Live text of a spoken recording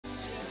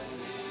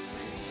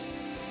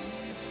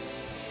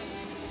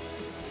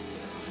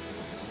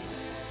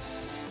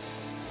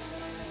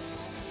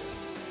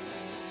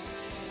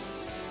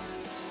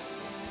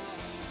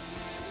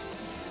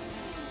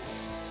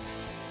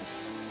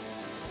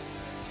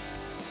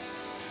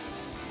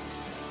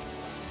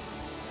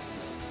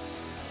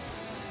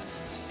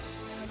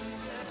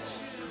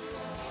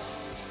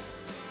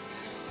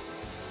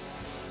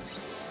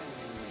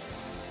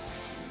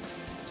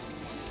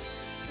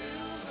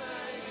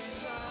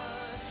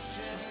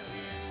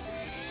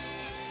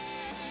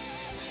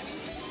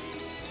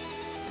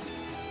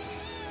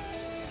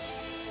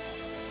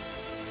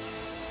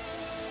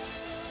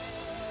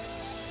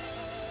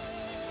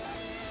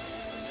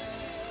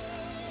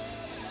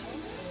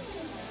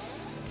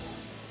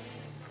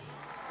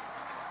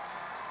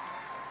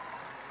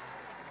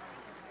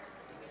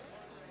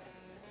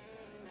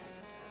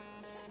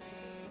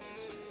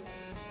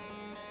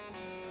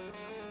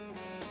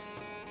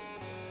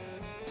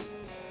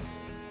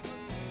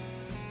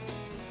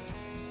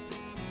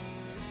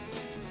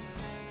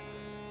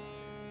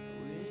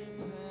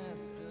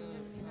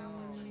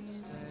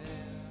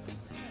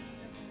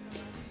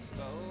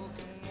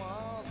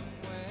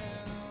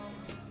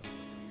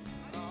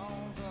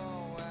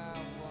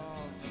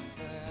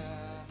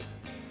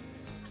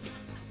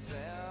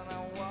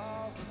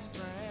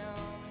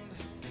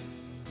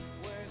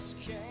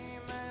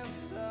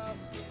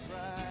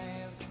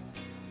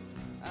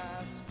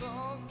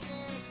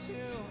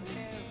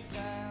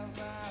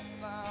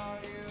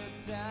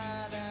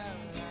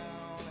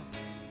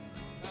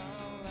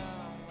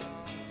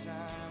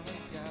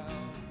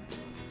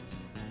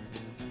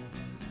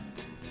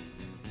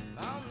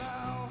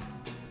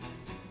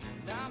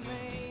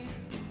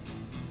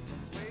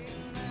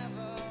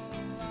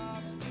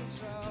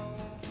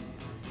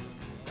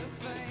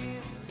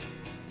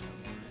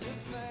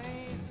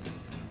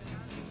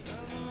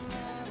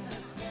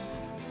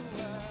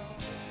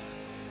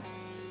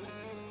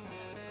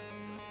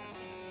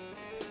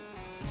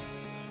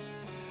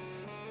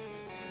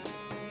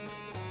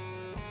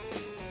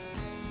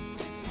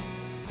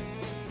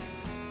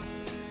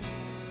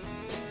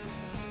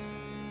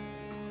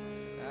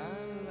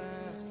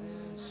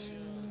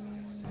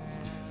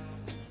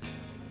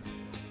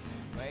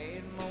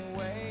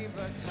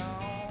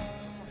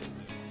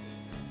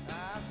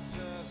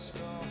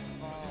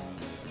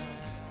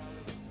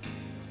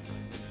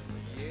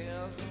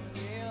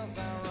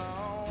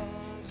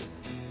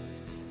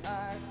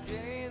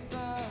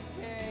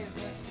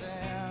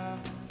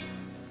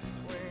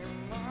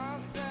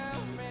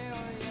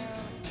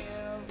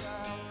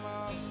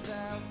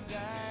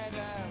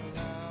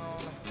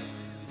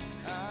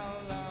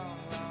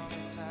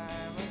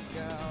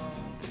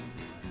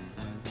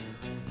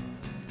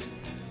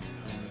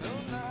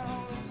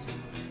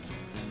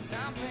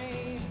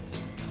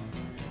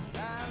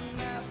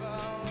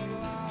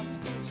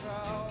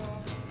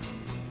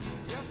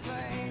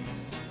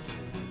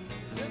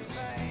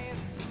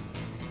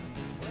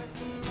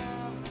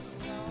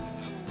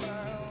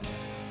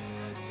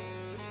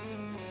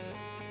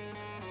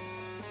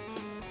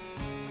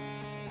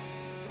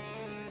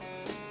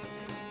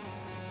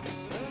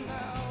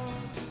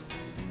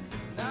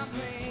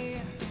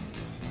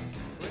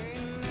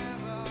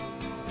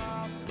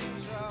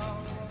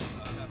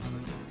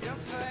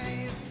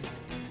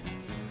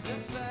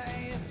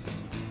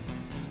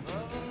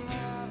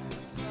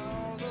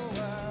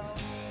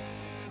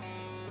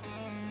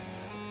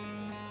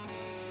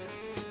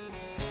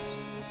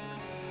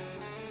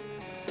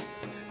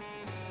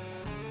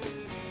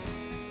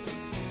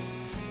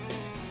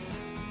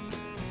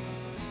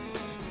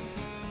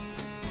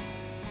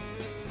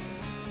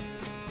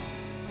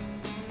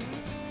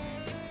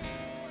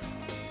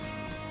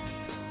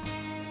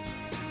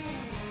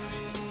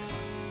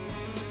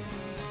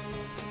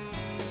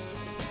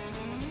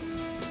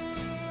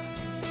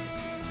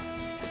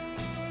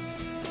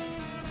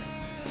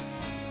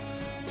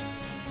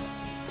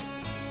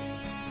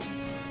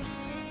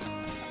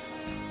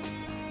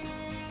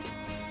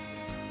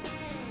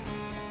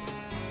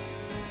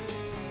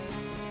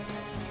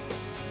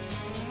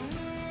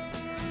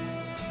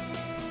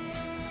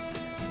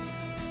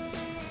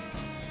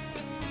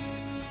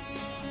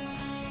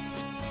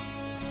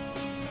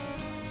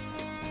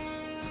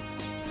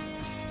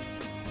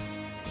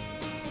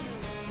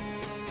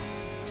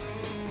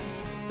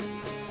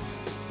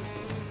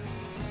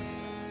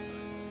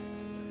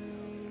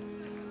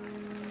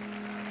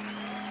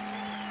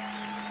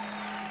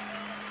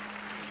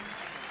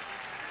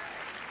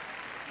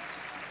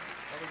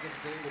Of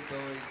David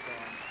Bowie's song.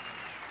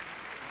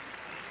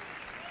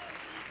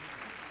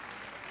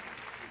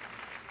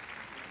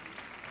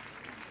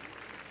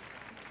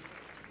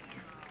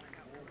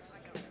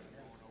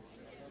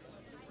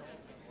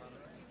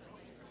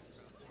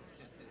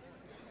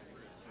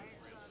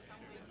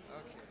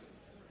 Okay,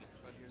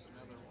 but here's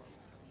another one.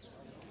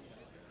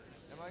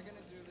 Am I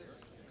gonna do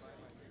this by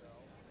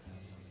myself?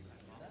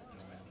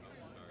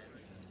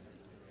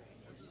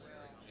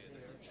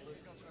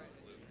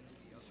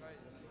 I'll try it.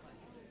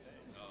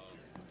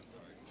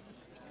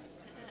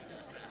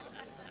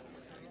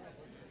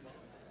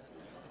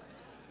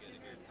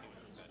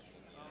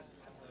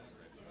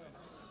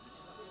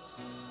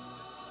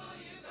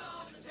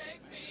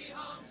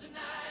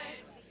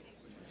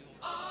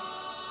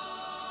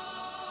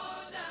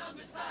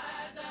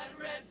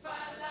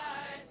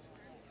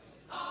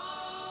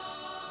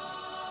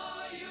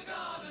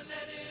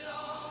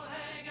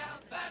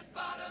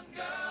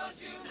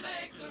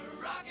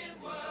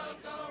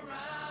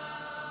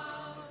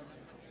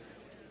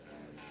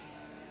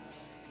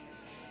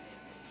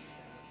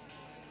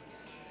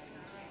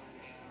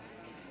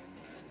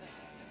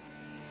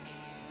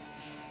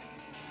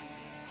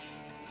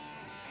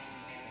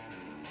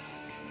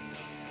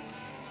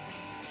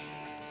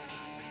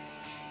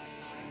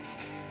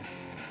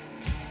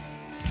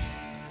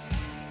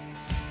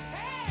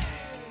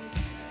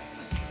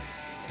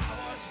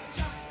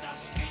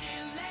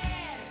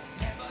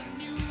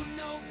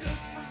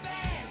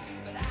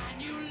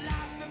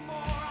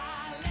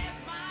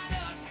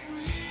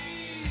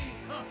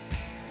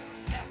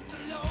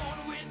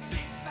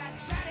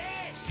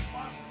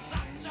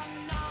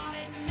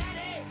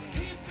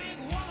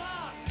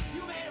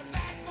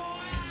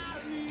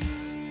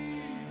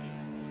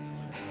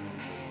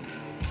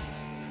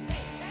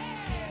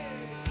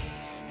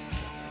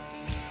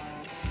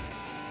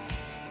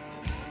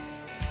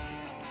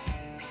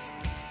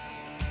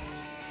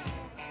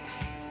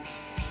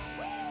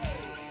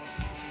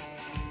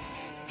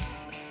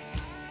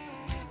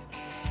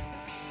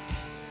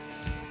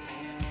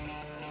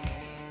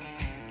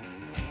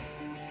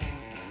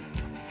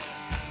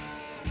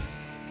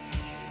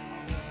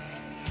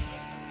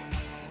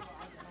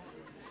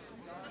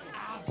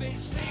 been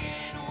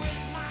singing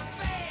with my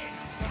band,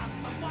 across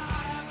the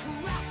water,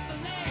 across the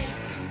lake.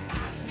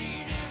 I've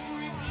seen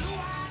every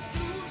blue-eyed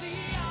floozy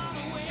on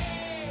the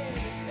way.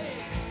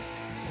 Hey,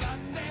 but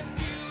their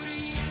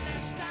beauty and their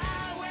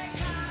style were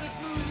kind of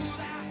smooth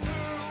after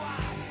a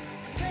while.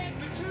 Take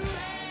me to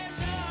them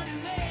dirty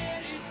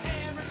ladies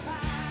every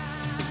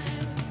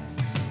time.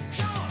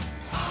 Come on.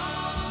 Oh,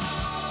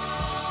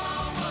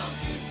 won't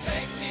you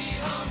take me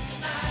home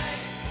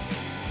tonight?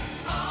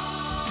 Oh,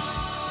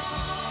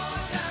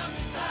 down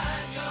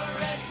beside your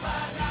red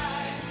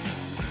firelight.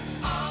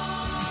 Oh,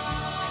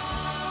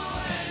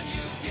 and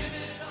you give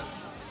it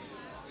all.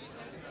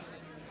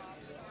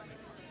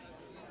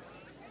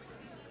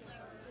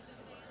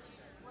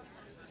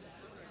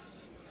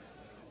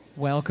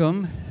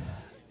 Welcome.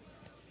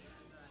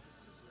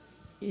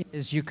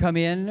 As you come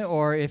in,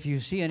 or if you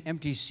see an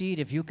empty seat,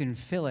 if you can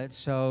fill it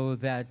so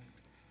that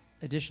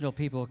additional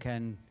people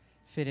can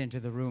fit into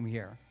the room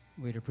here,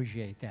 we'd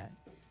appreciate that.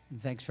 And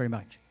thanks very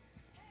much.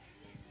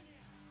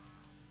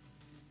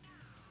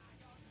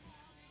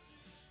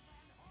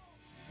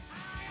 I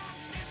got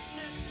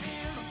stiffness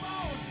in the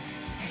bones.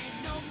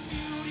 Ain't no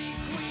beauty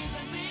queens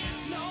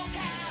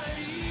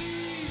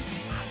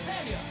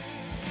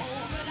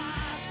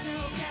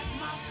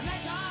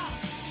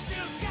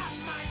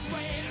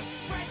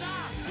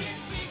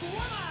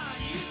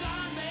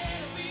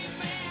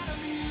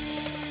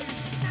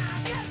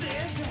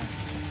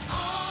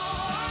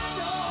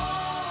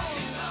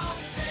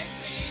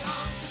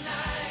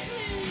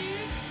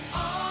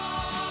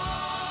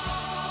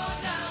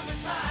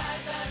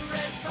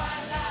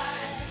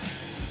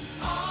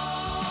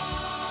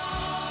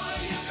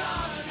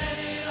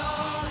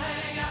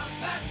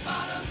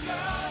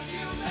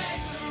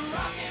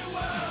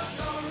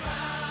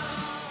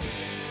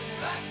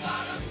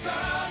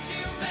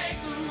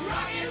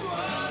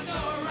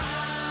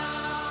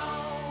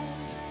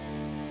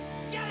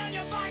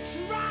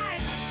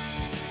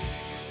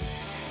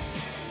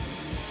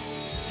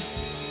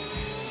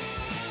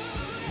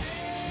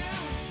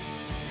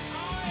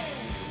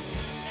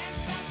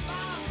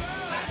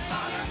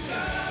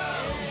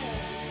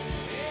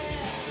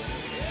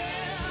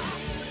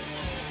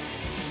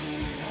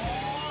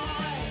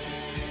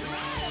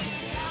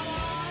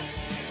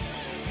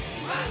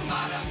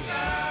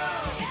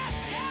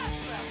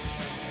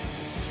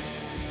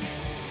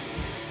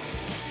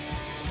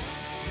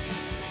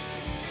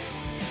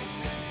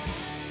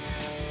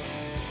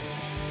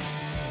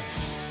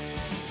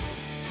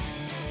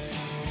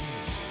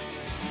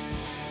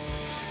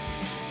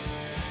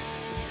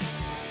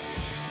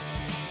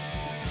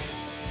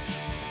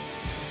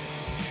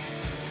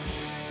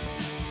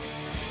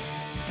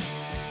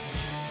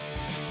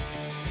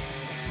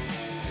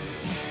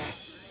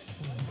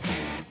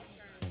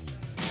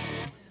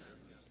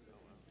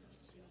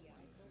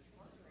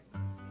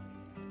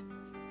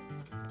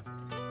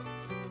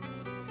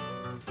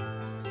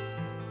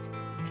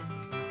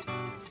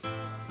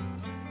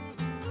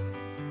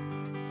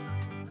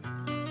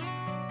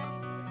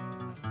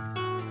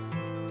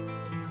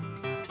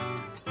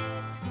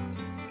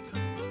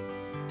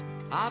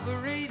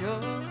Operator,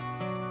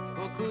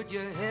 or could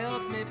you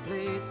help me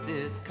place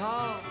this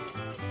call?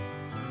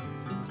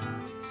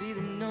 See,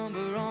 the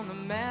number on the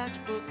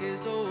matchbook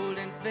is old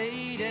and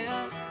faded.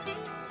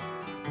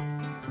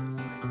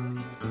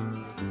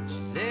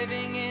 She's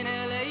living in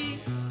LA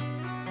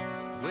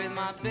with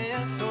my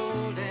best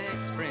old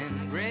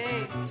ex-friend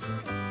Greg.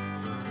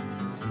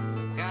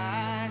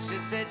 Gosh, she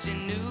said she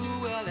knew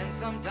well and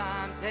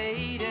sometimes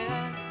hated.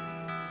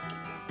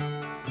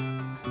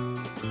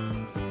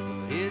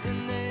 But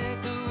isn't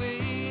that the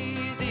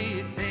way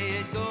they say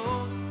it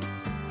goes?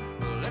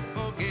 Well, let's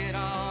forget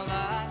all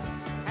that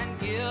and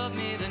give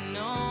me the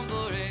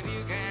number if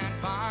you can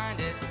find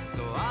it,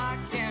 so I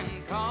can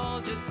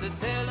call just to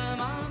tell them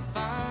I'm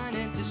fine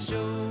and to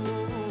show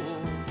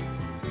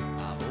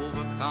I've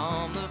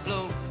overcome the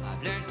blow.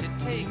 I've learned to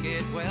take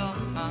it well.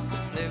 I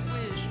only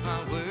wish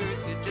my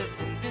words could just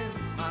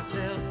convince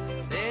myself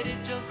that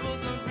it just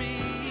wasn't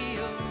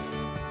real,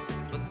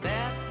 but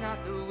that's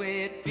not the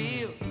way it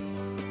feels.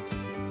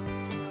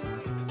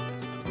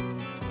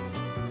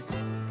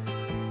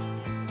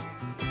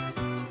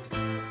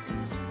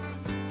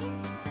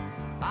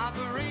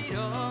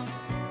 Operator,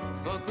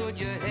 but could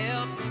you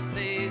help me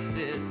place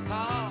this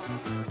call?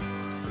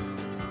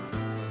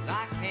 'Cause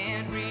I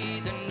can't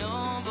read the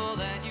number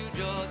that you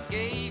just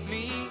gave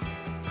me.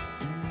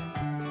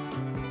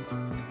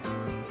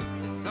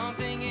 There's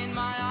something in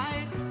my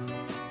eyes,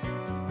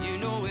 you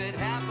know it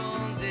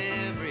happens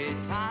every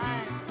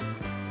time.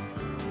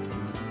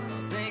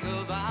 I think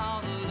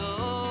about the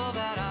love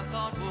that I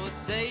thought would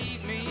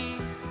save me.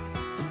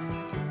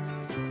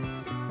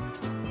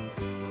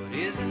 But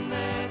isn't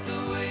that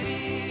the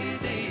way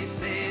they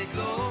say it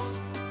goes?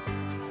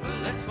 Well,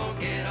 let's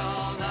forget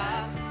all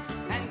that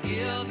and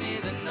give me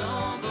the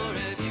number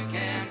if you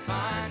can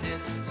find it,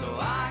 so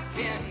I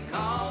can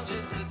call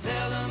just to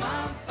tell them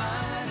I'm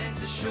fine and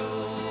to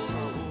show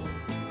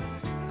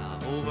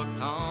I've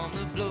overcome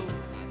the blow.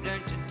 I've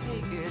learned to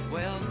take it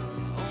well.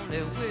 I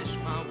only wish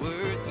my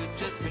words could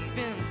just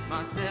convince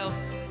myself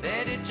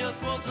that it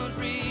just wasn't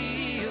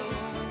real,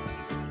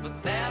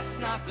 but that's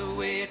not the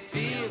way it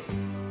feels.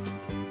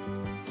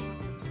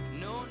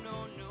 No,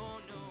 no, no,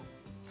 no.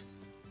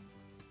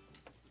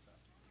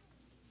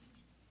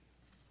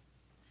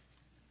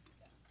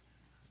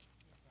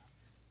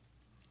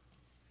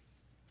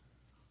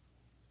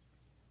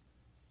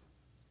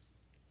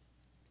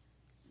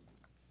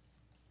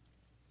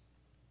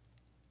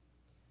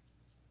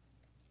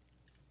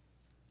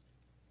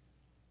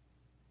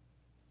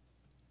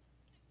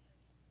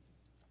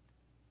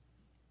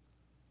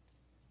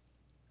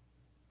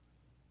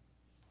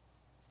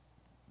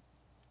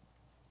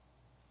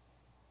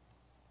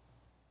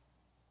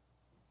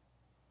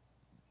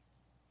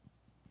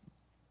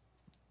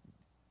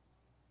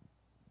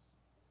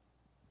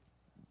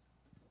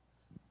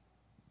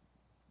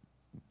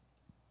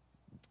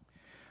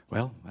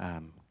 Well,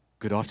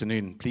 good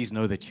afternoon. Please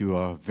know that you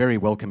are very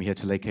welcome here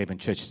to LakeHaven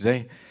Church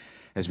today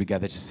as we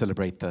gather to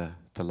celebrate the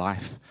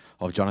life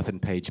of Jonathon,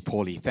 Paige,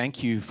 Pauli.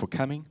 Thank you for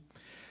coming.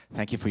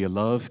 Thank you for your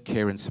love,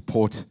 care, and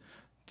support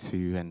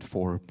to and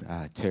for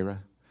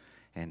Tara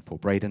and for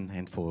Braden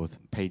and for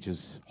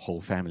Paige's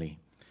whole family.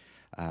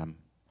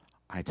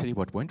 I tell you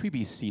what, won't we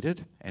be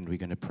seated? And we're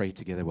going to pray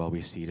together while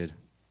we're seated.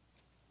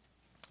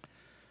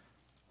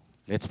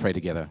 Let's pray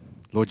together.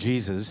 Lord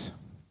Jesus,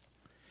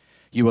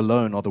 you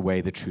alone are the way,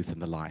 the truth, and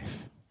the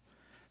life.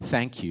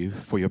 Thank you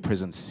for your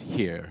presence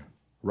here,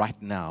 right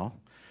now,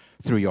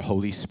 through your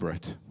Holy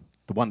Spirit,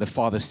 the one the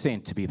Father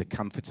sent to be the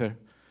comforter,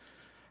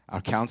 our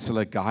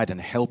counselor, guide,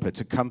 and helper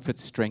to comfort,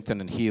 strengthen,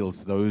 and heal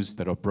those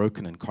that are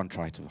broken and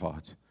contrite of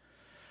heart.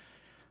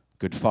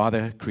 Good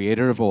Father,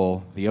 creator of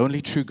all, the only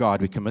true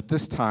God, we commit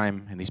this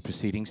time and these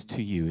proceedings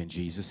to you in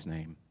Jesus'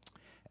 name.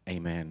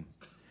 Amen.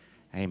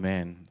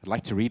 Amen. I'd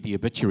like to read the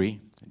obituary.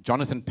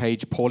 Jonathon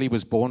Paige Pauli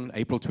was born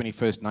April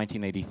 21st,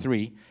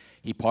 1983.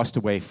 He passed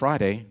away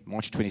Friday,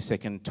 March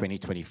 22nd,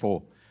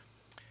 2024.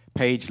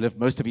 Paige lived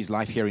most of his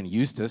life here in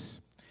Eustis.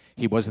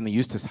 He was in the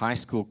Eustis High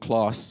School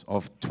class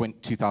of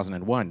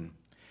 2001.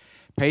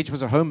 Paige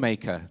was a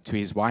homemaker to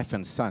his wife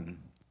and son.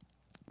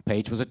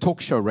 Paige was a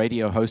talk show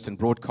radio host and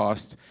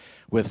broadcast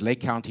with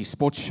Lake County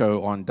Sports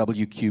Show on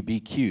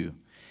WQBQ.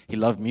 He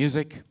loved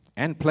music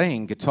and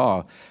playing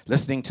guitar,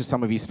 listening to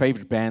some of his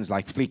favorite bands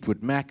like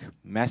Fleetwood Mac,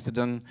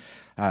 Mastodon,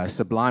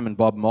 Sublime, and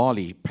Bob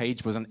Marley.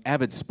 Paige was an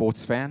avid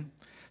sports fan,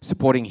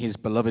 supporting his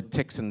beloved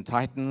Texan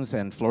Titans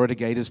and Florida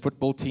Gators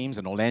football teams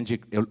and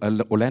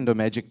Orlando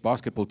Magic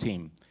basketball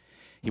team.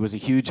 He was a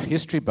huge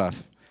history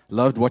buff,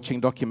 loved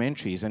watching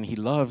documentaries, and he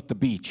loved the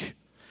beach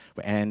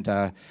and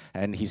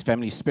his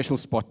family's special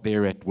spot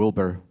there at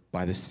Wilbur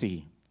by the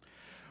sea.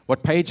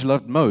 What Paige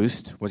loved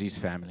most was his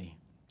family.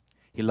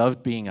 He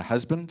loved being a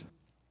husband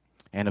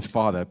and a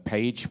father.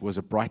 Paige was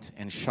a bright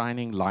and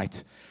shining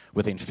light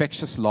with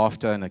infectious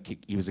laughter, and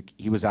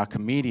he was our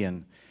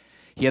comedian.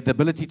 He had the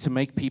ability to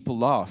make people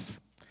laugh,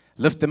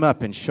 lift them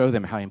up, and show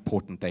them how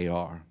important they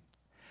are.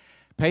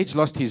 Paige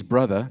lost his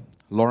brother,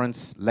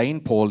 Lawrence Lane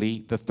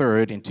Pauli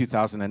III, in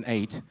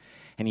 2008,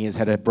 and he has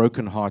had a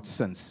broken heart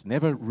since,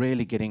 never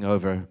really getting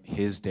over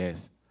his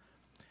death.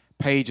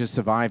 Paige is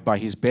survived by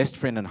his best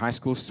friend and high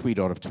school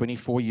sweetheart of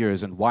 24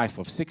 years and wife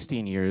of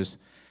 16 years,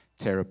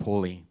 Tara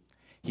Pauli.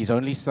 His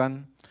only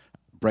son,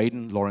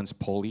 Braden Lawrence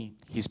Pauli.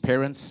 His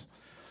parents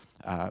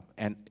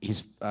and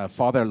his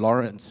father,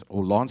 Lance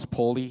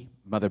Pauli,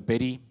 mother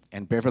Betty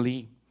and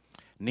Beverly,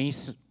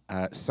 niece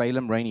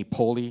Salem Rainey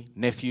Pauli,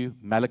 nephew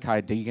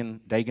Malachi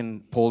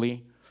Dagan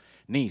Pauli,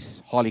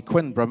 niece Harley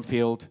Quinn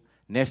Brumfield,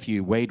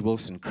 nephew Wade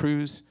Wilson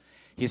Cruz,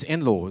 his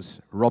in-laws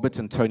Robert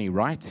and Tony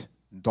Wright,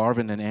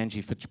 Darvin and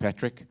Angie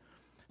Fitzpatrick,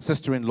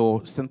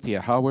 sister-in-law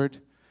Cynthia Howard,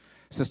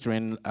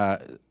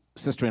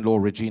 sister-in-law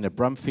Regina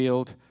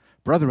Brumfield,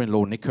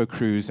 brother-in-law Nico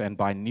Cruz, and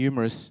by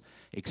numerous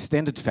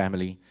extended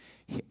family,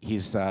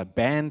 his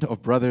band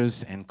of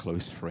brothers and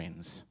close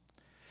friends.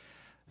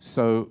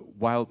 So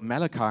while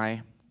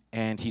Malachi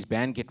and his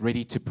band get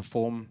ready to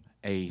perform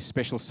a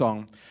special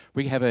song,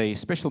 we have a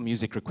special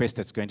music request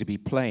that's going to be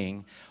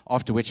playing,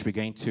 after which we're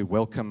going to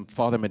welcome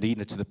Father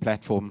Medina to the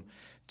platform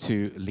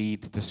to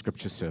lead the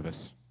scripture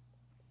service.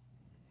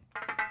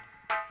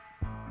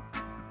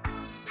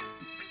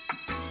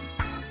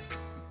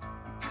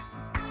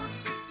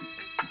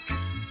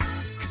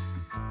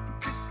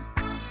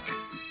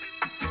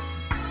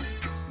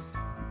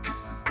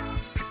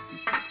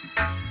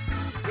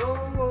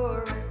 Don't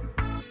worry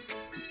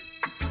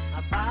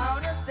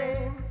about a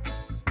thing,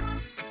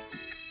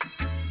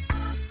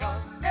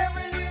 'cause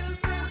every little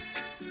thing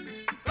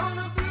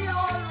gonna be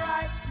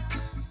alright.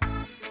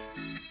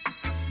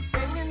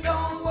 Singing,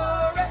 don't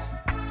worry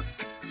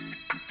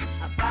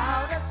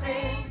about a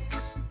thing,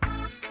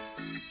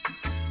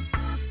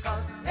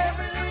 'cause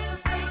every little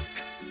thing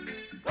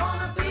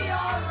gonna be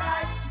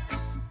alright.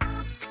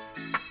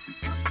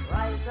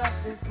 Rise up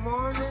this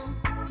morning,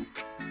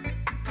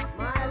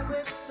 smile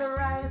with the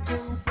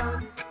rising sun.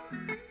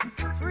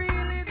 Three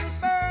little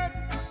birds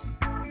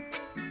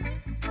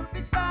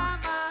pitch by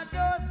my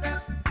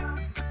doorstep,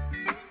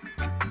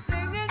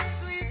 singing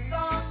sweet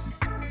songs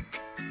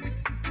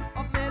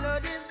of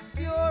melodies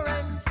pure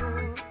and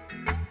true,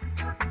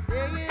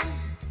 saying,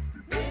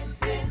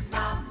 "This is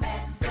my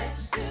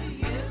message to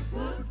you."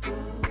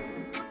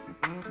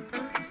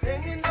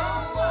 Singing,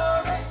 don't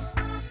worry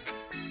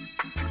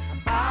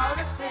about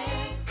a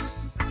thing,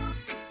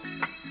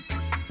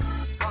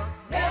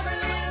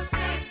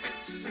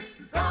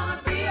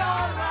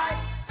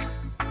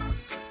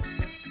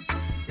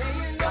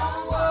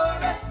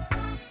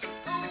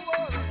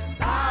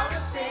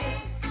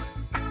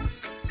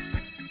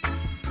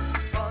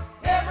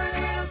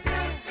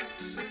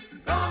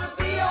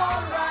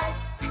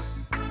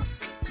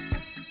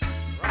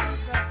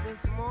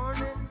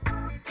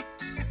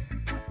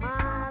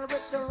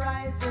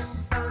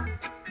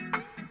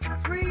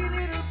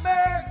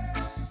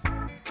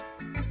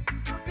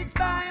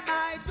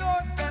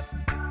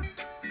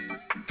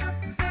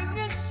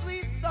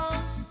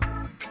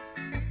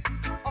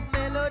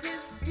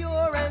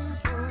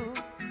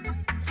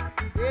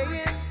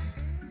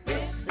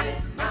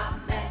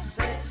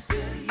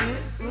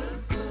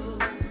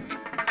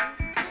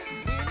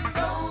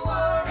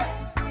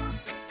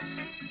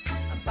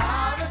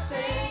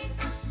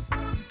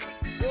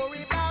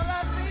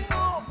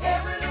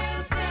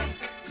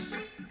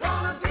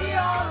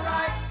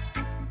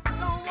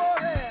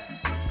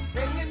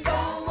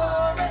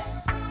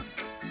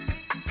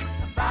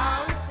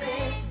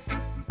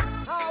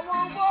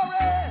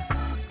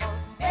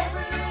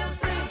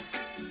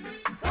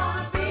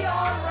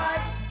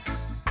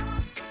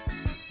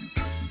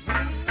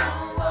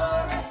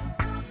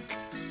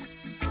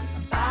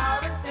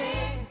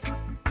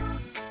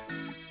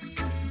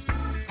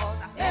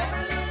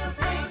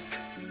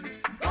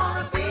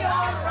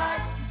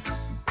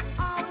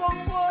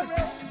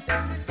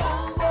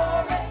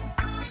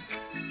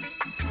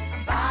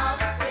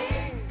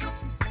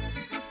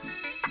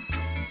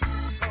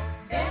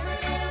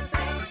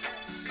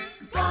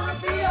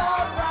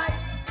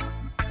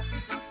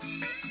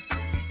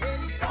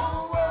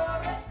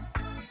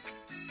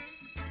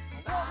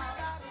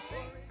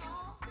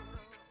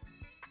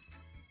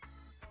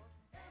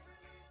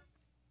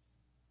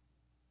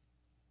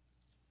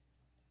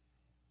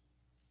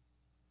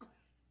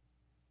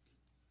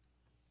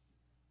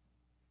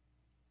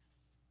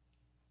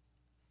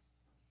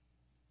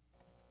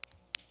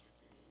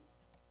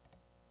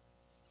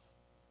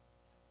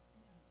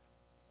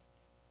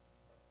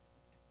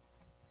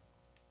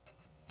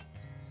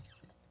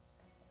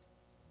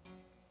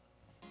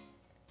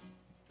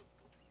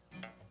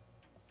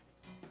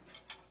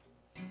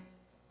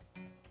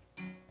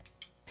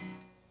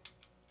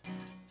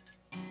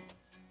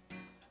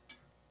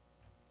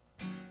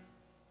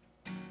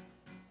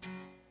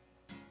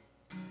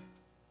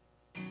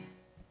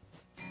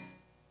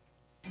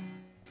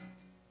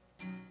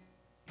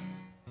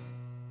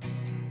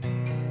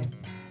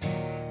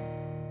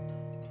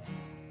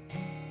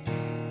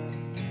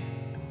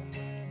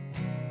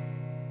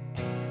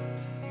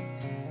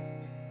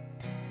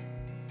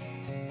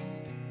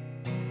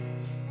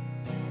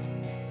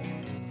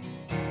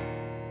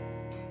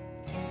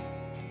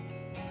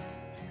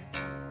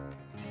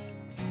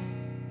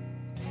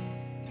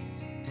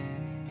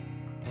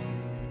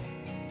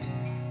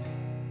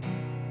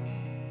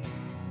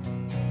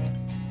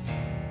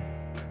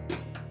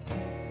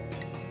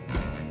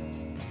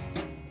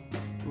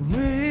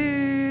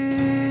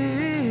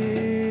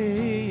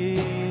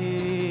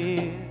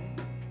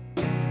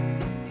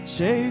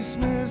 chase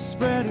me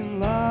spreading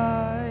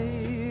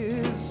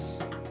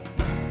lies.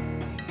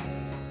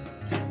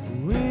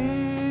 We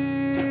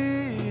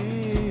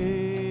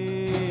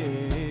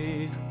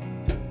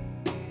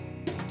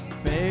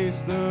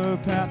face the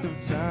path of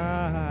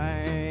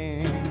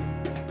time,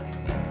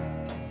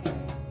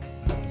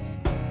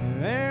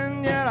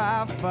 and yet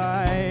I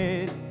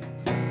fight,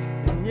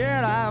 and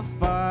yet I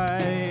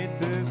fight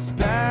this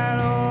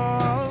battle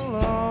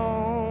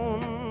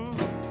alone.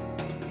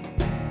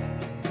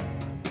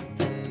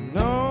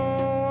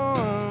 No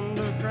one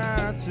to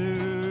cry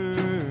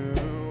to,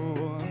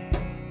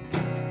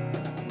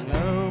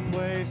 no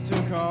place to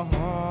call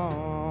home.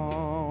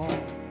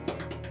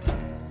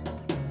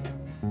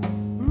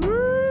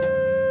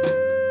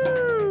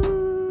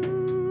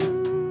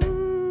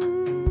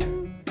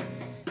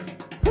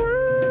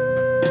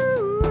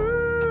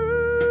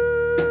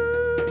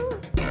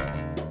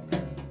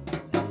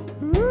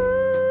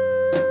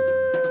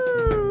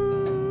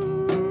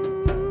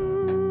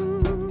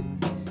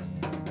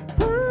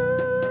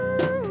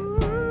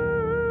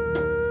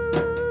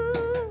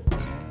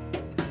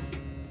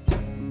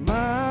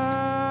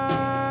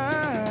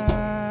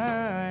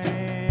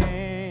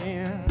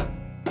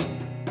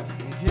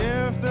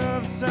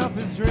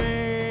 Selfish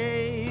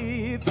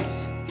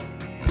rapes.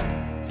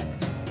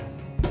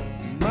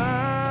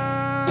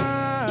 My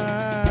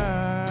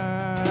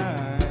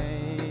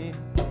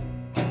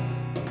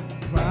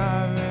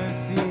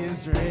privacy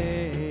is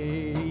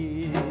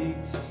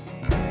raped.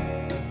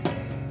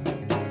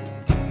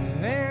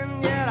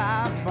 And yet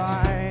I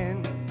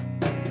find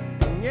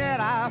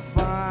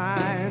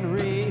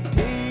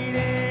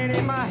repeating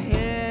in my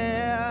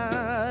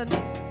head,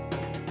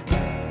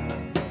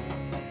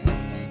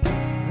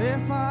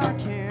 if I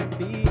can't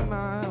be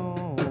my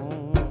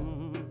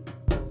own,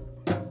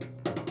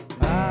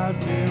 I'd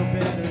feel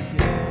better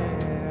dead.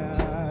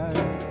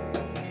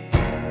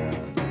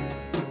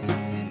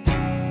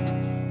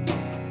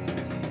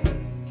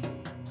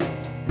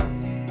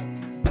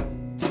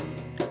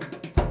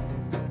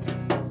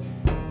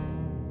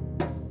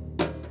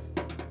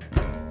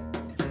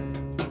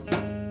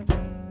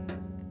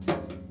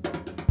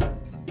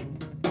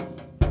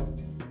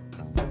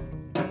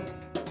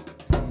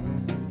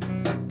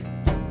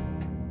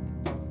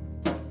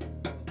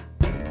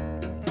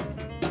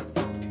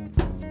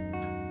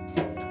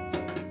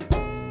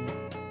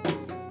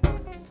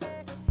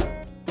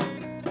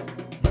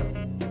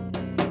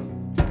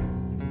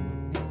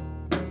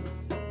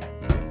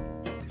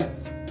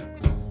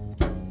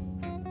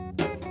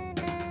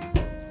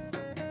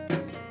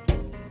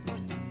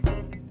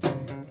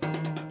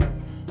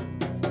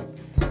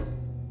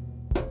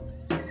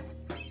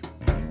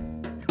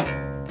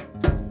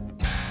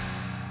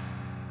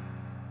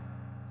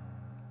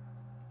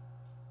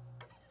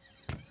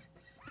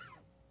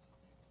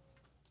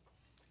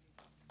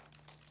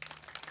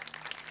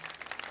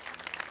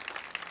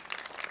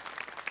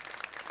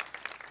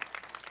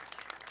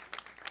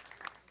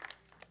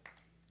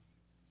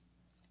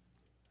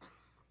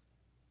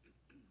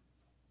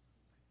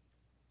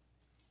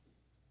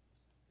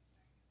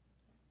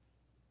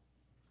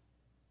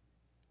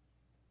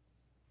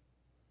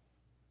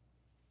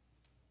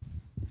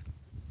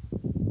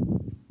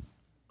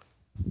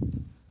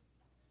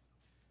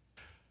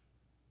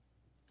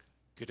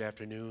 Good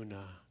afternoon,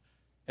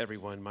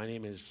 everyone. My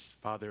name is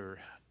Father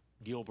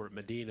Gilbert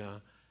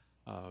Medina.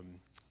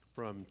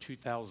 From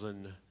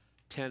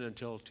 2010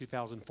 until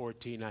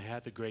 2014, I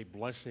had the great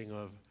blessing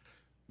of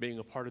being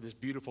a part of this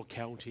beautiful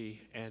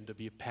county and to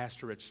be a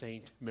pastor at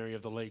St. Mary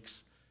of the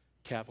Lakes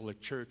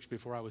Catholic Church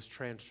before I was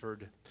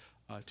transferred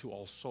to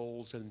All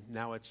Souls, and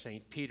now at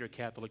St. Peter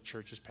Catholic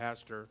Church as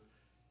pastor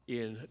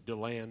in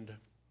DeLand.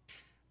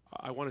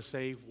 I want to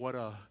say what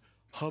a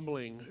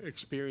humbling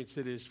experience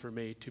it is for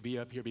me to be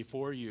up here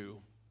before you,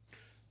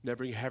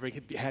 never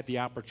having had the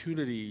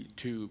opportunity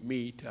to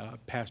meet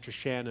Pastor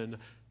Shannon,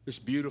 this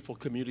beautiful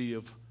community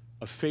of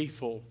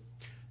faithful,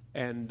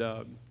 and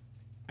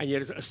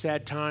yet it's a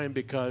sad time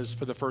because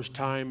for the first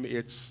time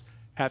it's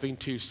having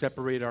to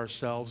separate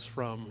ourselves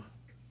from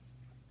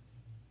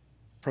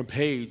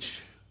Paige,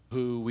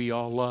 who we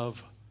all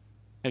love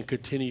and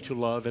continue to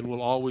love and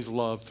will always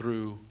love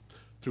through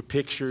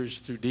pictures,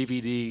 through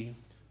DVD,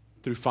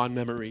 through fond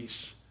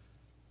memories,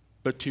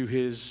 but to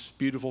his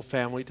beautiful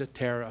family, to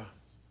Tara,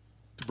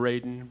 to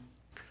Braden,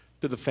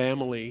 to the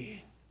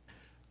family,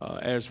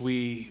 as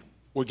we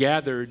were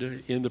gathered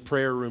in the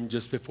prayer room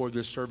just before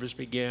this service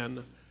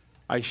began,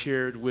 I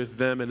shared with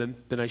them and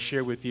then I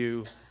share with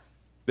you,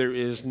 there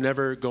is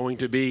never going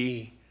to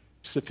be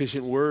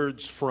sufficient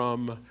words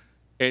from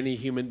any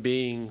human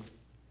being,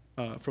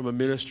 from a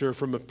minister,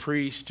 from a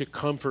priest, to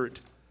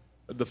comfort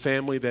the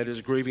family that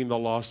is grieving the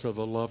loss of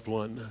a loved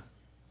one.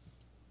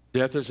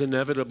 Death is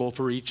inevitable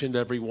for each and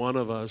every one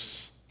of us,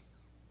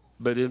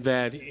 but in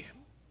that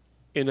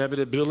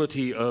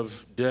inevitability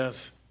of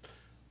death,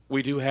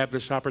 we do have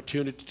this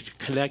opportunity to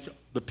connect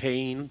the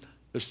pain,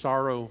 the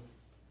sorrow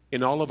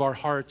in all of our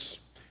hearts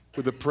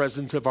with the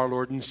presence of our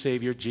Lord and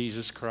Savior,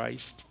 Jesus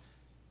Christ.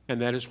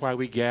 And that is why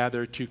we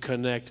gather, to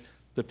connect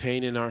the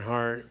pain in our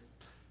heart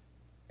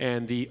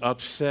and the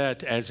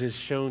upset, as is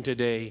shown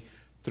today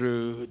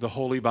through the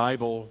Holy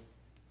Bible,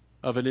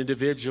 of an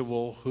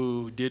individual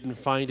who didn't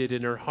find it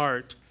in her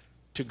heart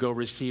to go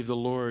receive the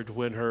Lord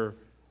when her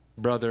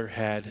brother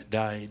had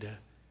died.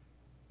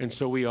 And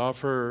so we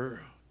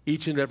offer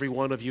each and every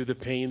one of you the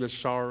pain, the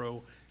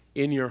sorrow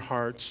in your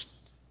hearts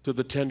to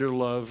the tender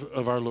love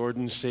of our Lord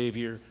and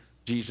Savior,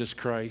 Jesus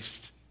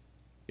Christ.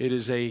 It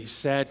is a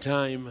sad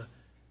time,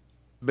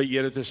 but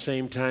yet at the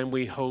same time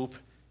we hope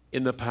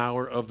in the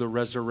power of the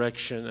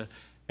resurrection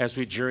as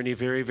we journey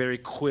very, very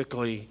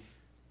quickly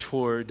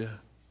toward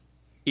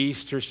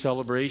Easter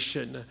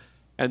celebration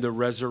and the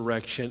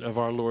resurrection of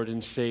our Lord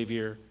and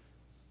Savior,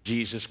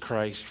 Jesus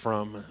Christ,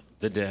 from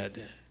the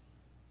dead.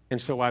 And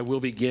so I will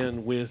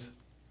begin with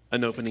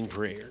an opening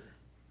prayer.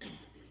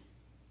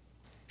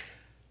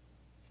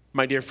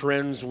 My dear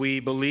friends, we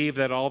believe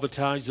that all the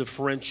ties of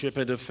friendship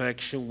and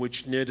affection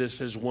which knit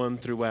us as one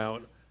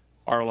throughout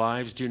our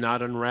lives do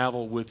not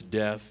unravel with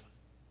death.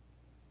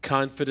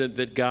 Confident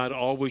that God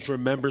always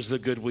remembers the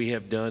good we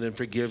have done and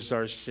forgives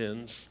our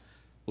sins,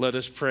 let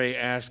us pray,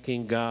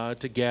 asking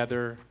God to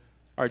gather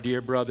our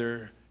dear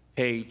brother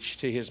Paige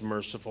to his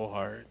merciful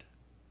heart.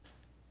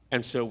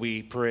 And so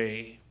we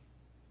pray,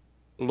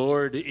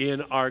 Lord,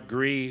 in our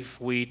grief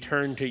we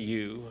turn to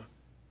you.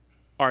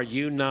 Are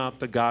you not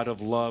the God of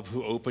love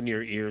who open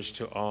your ears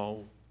to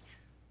all?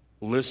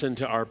 Listen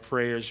to our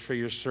prayers for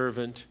your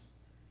servant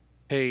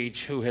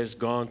Paige, who has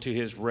gone to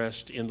his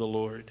rest in the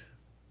Lord.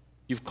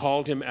 You've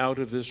called him out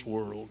of this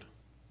world.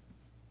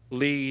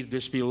 Lead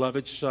this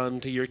beloved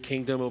son to your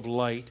kingdom of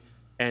light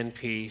and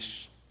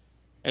peace,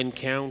 and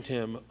count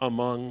him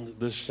among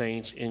the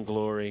saints in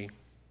glory.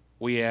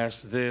 We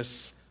ask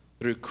this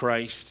through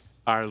Christ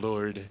our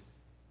Lord.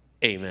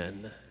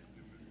 Amen.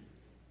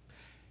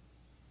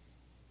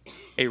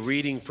 A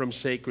reading from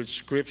sacred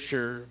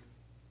scripture,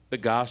 the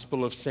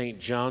Gospel of St.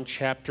 John,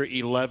 chapter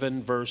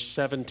 11, verse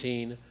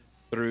 17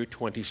 through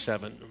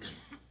 27.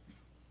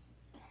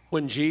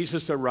 When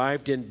Jesus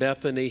arrived in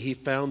Bethany, he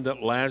found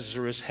that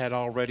Lazarus had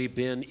already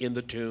been in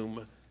the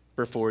tomb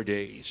for 4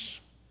 days.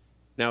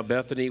 Now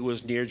Bethany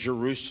was near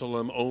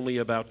Jerusalem, only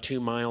about 2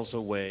 miles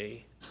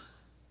away.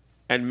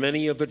 And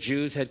many of the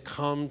Jews had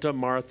come to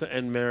Martha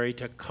and Mary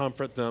to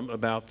comfort them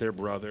about their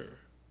brother.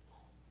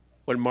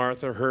 When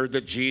Martha heard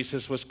that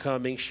Jesus was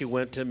coming, she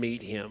went to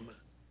meet him,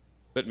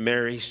 but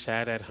Mary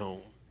sat at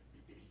home.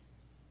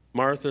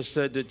 Martha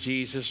said to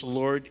Jesus,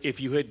 Lord,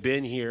 if you had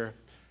been here,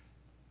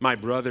 my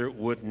brother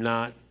would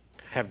not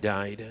have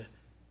died.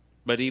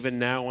 But even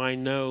now I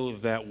know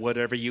that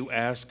whatever you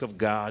ask of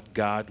God,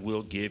 God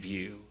will give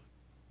you.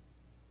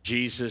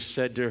 Jesus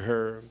said to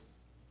her,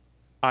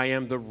 I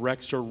am the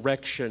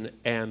resurrection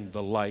and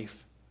the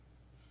life.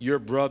 Your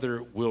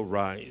brother will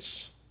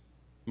rise.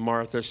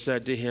 Martha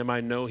said to him,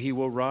 I know he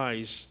will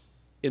rise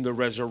in the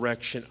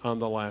resurrection on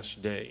the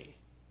last day.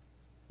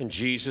 And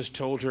Jesus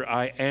told her,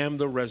 I am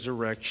the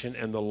resurrection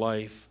and the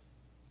life.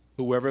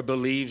 Whoever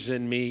believes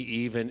in me,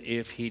 even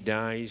if he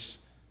dies,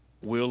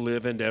 will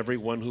live, and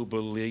everyone who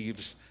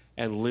believes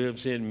and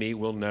lives in me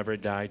will never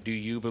die. Do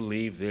you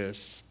believe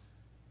this?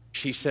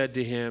 She said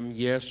to him,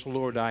 Yes,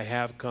 Lord, I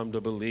have come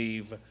to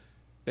believe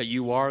that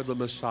you are the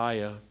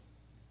Messiah,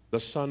 the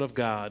Son of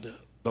God,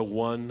 the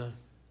one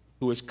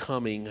who is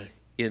coming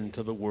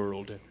into the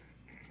world.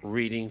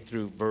 Reading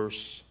through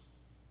verse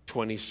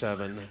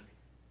 27,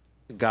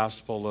 the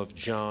Gospel of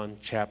John,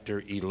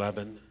 chapter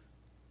 11.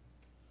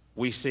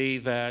 We see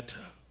that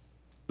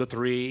the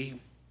three,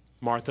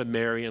 Martha,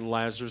 Mary, and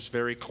Lazarus,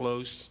 very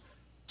close,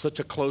 such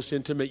a close,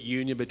 intimate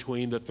union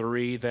between the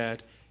three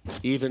that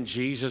even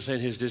Jesus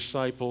and his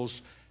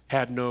disciples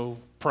had no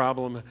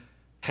problem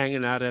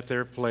hanging out at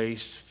their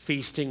place,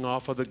 feasting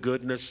off of the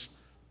goodness,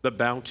 the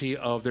bounty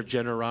of their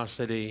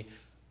generosity.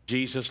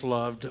 Jesus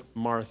loved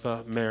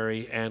Martha,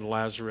 Mary, and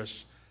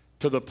Lazarus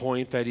to the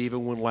point that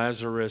even when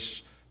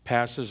Lazarus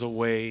passes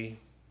away,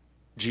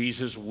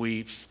 Jesus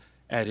weeps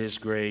at his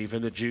grave.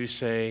 And the Jews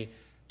say,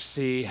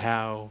 see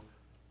how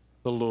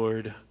the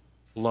Lord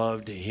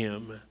loved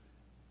him.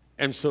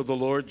 And so the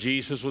Lord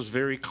Jesus was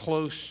very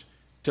close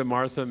to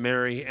Martha,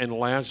 Mary, and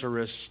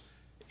Lazarus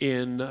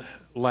in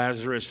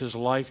Lazarus'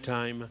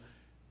 lifetime.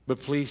 But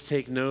please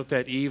take note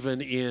that even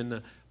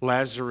in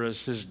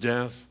Lazarus'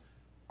 death,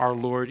 our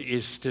Lord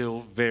is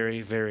still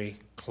very, very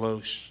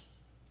close.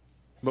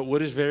 But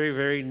what is very,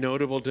 very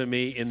notable to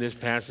me in this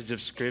passage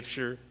of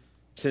Scripture,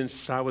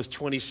 since I was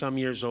 20-some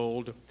years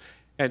old,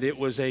 and it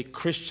was a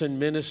Christian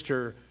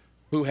minister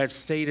who had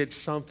stated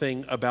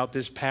something about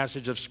this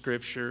passage of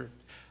Scripture,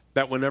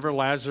 that whenever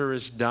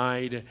Lazarus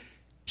died,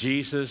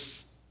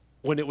 Jesus,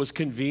 when it was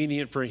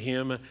convenient for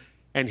him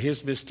and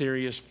his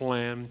mysterious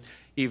plan,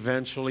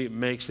 eventually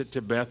makes it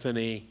to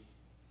Bethany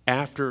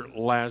after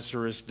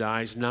Lazarus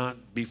dies, not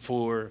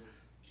before,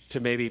 to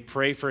maybe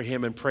pray for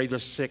him and pray the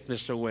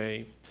sickness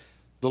away.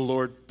 The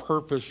Lord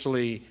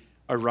purposely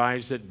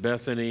arrives at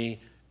Bethany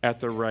at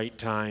the right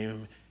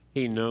time.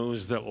 He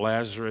knows that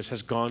Lazarus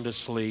has gone to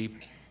sleep,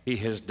 he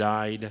has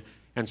died,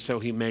 and so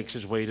he makes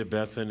his way to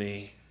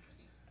Bethany.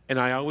 And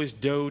I always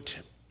dote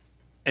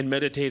and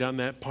meditate on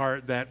that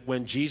part that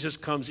when Jesus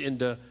comes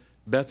into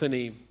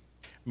Bethany,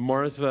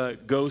 Martha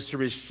goes to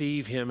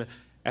receive him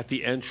at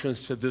the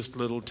entrance to this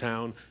little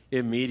town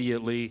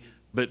immediately,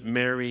 but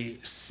Mary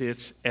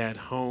sits at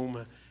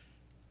home.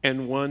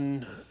 And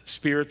one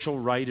spiritual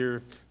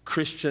writer,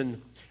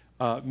 Christian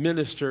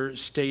minister,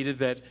 stated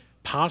that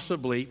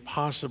possibly,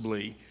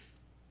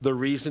 the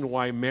reason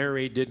why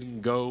Mary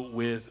didn't go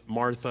with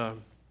Martha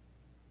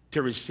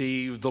to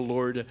receive the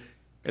Lord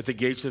at the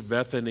gates of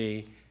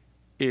Bethany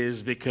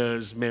is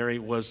because Mary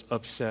was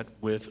upset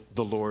with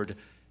the Lord.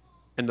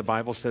 And the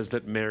Bible says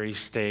that Mary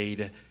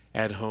stayed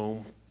at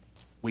home.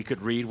 We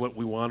could read what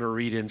we want to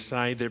read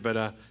inside there,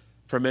 but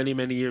for many,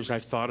 many years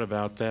I've thought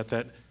about that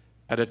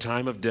at a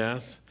time of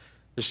death,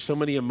 there's so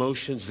many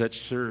emotions that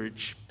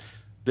surge.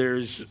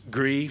 There's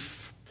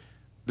grief,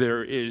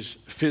 there is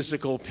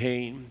physical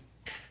pain,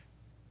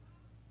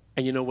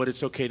 and you know what?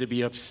 It's okay to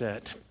be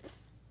upset.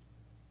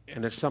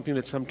 And that's something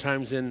that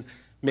sometimes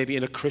maybe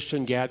in a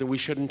Christian gathering, we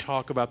shouldn't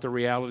talk about the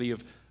reality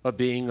of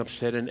being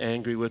upset and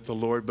angry with the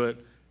Lord. But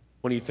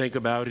when you think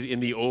about it, in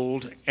the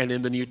Old and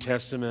in the New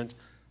Testament,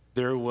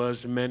 there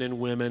was men and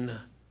women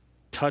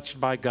touched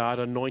by God,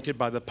 anointed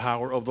by the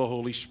power of the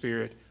Holy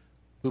Spirit,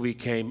 who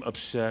became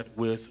upset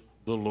with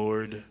the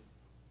Lord.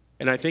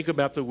 And I think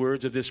about the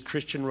words of this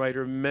Christian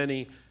writer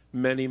many,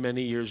 many,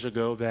 many years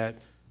ago, that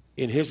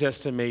in his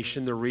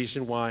estimation, the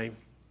reason why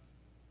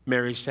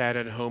Mary sat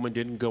at home and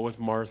didn't go with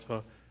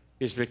Martha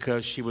is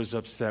because she was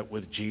upset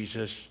with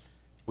Jesus.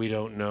 We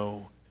don't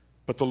know.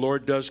 But the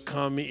Lord does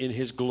come in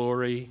his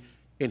glory,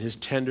 in his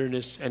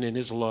tenderness, and in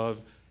his love,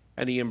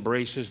 and he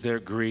embraces their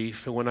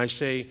grief. And when I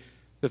say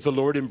that the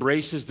Lord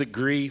embraces the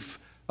grief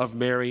of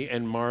Mary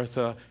and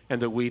Martha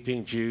and the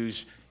weeping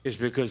Jews, is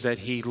because that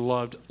he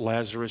loved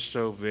Lazarus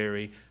so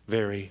very,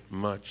 very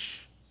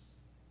much.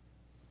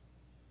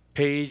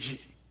 Paige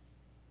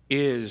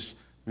is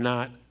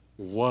not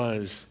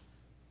was.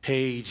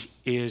 Paige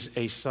is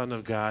a son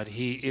of God.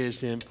 He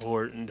is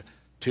important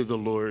to the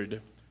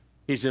Lord.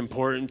 He's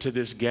important to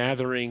this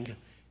gathering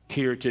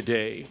here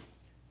today,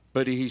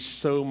 but he's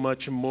so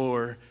much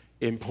more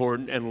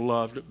important and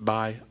loved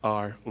by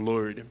our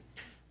Lord.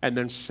 And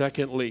then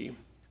secondly,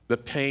 the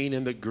pain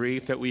and the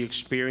grief that we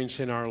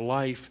experience in our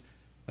life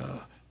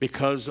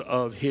because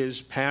of his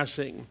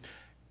passing,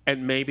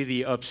 and maybe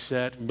the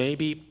upset,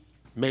 maybe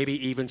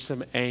even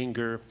some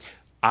anger.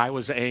 I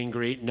was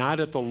angry,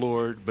 not at the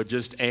Lord, but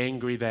just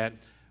angry that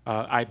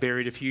I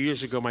buried a few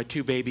years ago my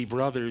two baby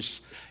brothers,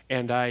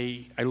 and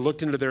I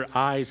looked into their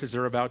eyes as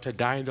they're about to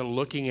die, and they're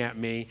looking at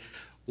me,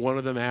 one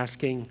of them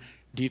asking,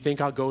 "Do you think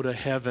I'll go to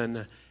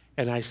heaven?"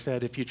 And I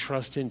said, "If you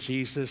trust in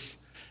Jesus,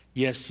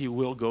 yes, you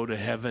will go to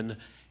heaven."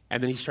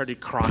 And then he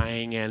started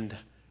crying and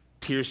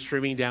tears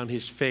streaming down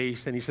his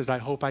face, and he says, "I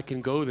hope I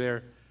can go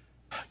there,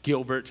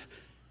 Gilbert."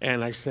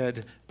 And I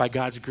said, "By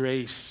God's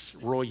grace,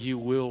 Roy, you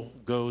will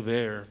go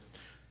there."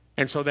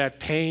 And so that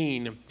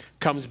pain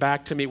comes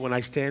back to me when I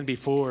stand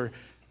before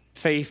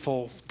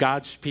faithful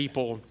God's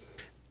people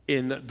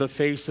in the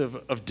face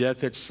of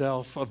death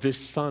itself, of this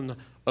son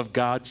of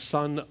God,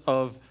 son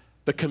of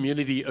the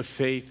community of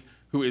faith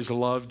who is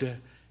loved,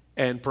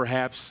 and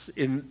perhaps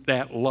in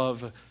that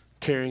love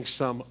carrying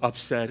some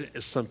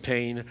upset, some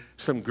pain,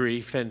 some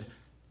grief, and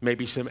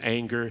maybe some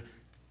anger.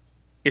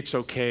 It's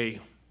okay.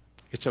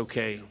 It's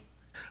okay.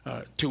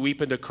 To weep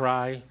and to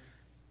cry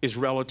is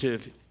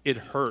relative. It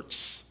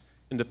hurts,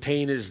 and the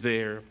pain is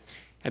there.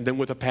 And then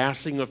with the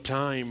passing of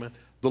time,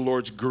 the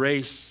Lord's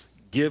grace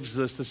gives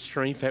us the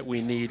strength that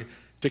we need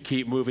to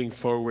keep moving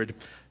forward,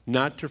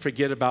 not to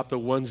forget about the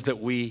ones that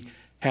we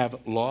have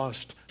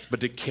lost, but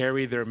to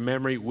carry their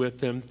memory with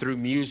them through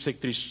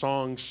music, through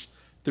songs,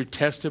 through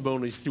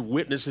testimonies, through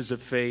witnesses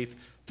of faith,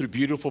 through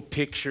beautiful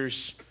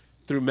pictures,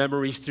 through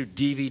memories, through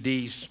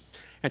DVDs,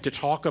 and to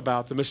talk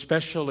about them,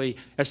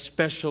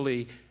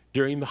 especially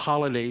during the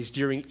holidays,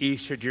 during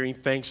Easter, during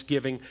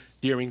Thanksgiving,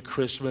 during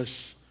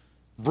Christmas.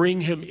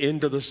 Bring him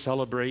into the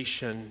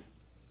celebration.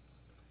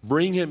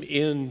 Bring him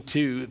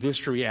into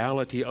this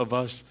reality of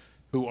us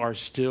who are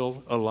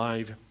still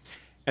alive.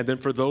 And then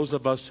for those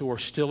of us who are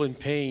still in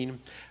pain,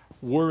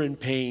 we're in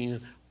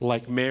pain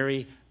like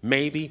Mary,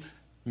 maybe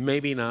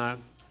not,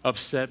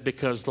 upset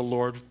because the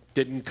Lord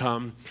didn't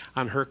come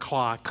on her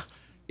clock.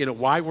 You know,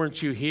 why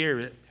weren't you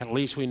here? At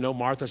least we know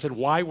Martha said,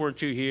 "Why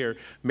weren't you here?"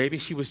 Maybe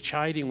she was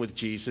chiding with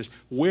Jesus.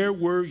 "Where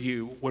were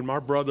you when my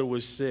brother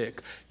was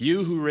sick?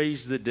 You who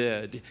raised the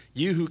dead,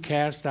 you who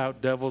cast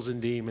out devils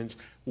and demons,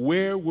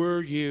 where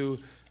were you?"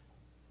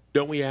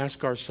 Don't we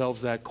ask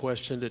ourselves that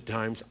question at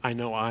times? I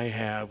know I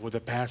have with the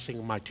passing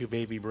of my two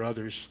baby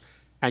brothers.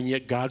 And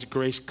yet God's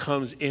grace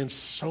comes in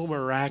so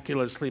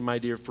miraculously, my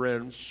dear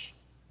friends.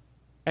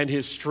 And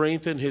his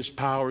strength and his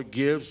power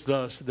gives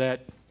us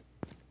that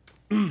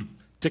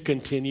to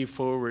continue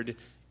forward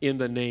in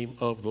the name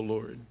of the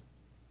Lord.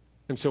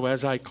 And so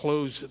as I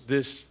close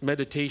this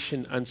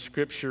meditation on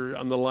Scripture,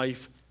 on the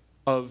life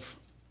of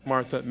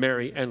Martha,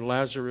 Mary, and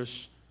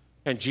Lazarus,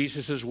 and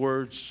Jesus'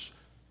 words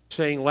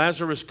saying,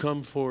 "Lazarus,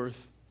 come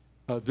forth.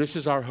 This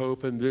is our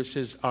hope and this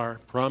is our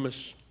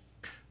promise."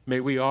 may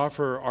we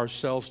offer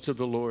ourselves to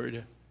the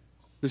Lord,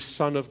 the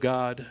Son of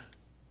God,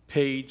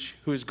 Paige,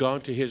 who has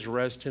gone to his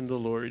rest in the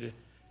Lord,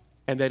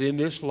 and that in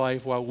this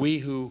life, while we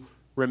who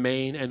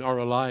remain and are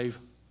alive,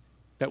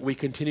 that we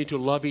continue to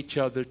love each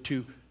other,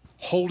 to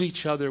hold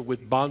each other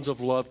with bonds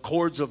of love,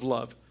 cords of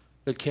love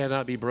that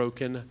cannot be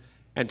broken,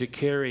 and to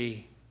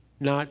carry,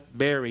 not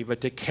bury,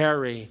 but to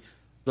carry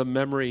the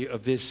memory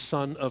of this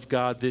Son of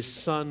God, this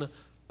Son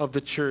of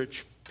the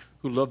church,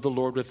 who loved the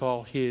Lord with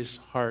all his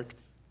heart,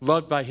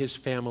 loved by his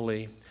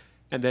family,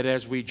 and that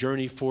as we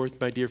journey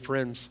forth, my dear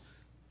friends,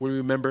 we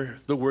remember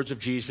the words of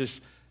Jesus,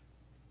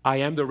 I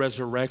am the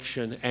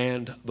resurrection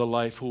and the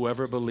life.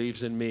 Whoever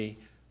believes in me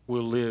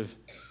will live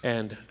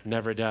and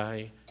never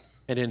die.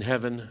 And in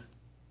heaven,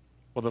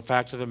 well, the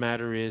fact of the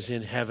matter is,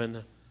 in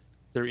heaven,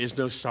 there is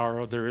no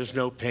sorrow, there is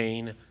no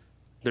pain,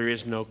 there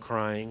is no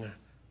crying.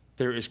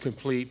 There is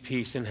complete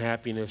peace and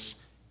happiness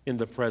in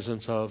the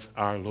presence of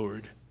our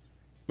Lord.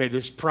 May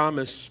this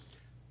promise,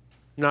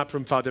 not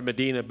from Father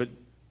Medina, but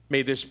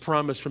may this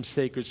promise from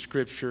sacred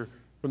scripture,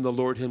 from the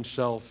Lord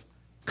himself,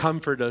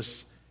 comfort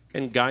us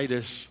and guide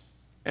us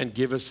and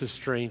give us the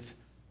strength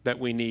that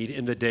we need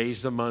in the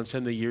days, the months,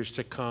 and the years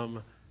to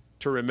come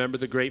to remember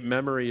the great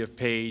memory of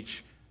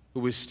Paige,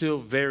 who is still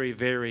very,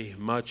 very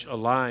much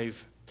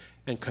alive,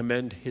 and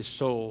commend his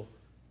soul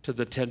to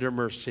the tender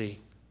mercy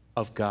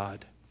of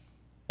God.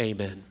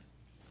 Amen.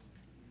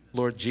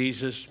 Lord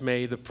Jesus,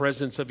 may the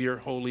presence of your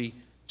Holy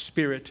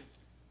Spirit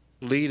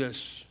lead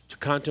us to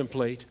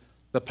contemplate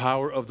the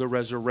power of the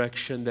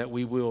resurrection that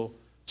we will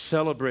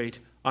celebrate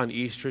on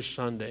Easter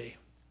Sunday,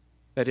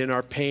 that in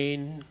our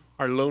pain,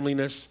 our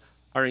loneliness,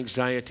 our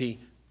anxiety,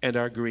 and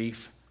our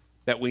grief,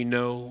 that we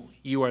know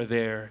you are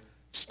there,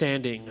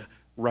 standing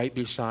right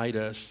beside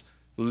us,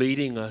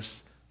 leading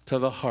us to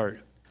the heart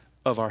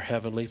of our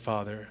Heavenly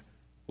Father.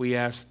 We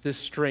ask this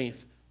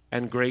strength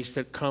and grace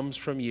that comes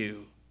from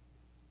you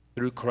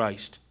through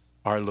Christ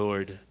our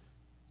Lord.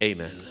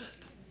 Amen.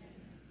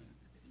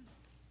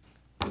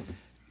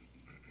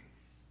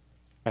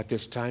 At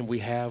this time, we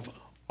have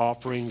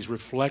offerings,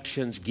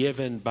 reflections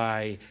given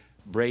by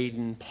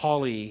Braden,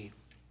 Pauli,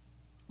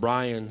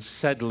 Brian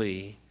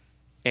Sedley,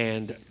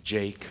 and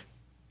Jake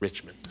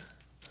Richmond.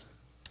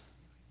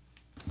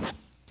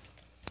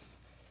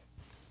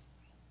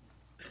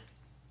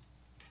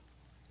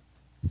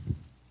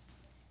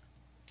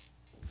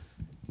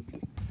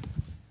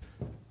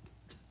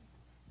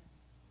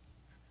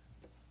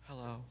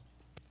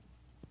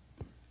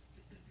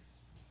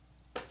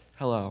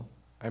 Hello,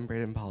 I'm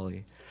Braden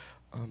Pauli.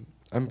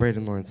 I'm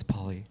Braden Lawrence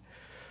Pauli.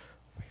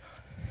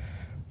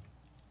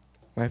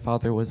 My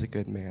father was a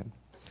good man.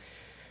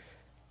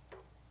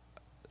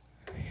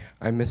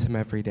 I miss him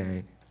every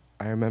day.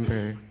 I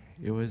remember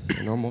it was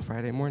a normal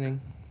Friday morning.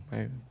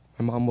 My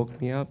mom woke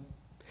me up.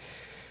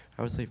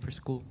 I was late for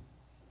school.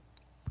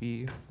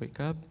 We wake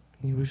up,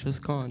 and he was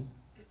just gone.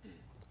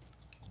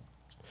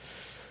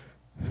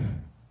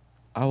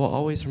 I will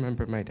always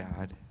remember my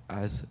dad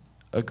as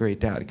a great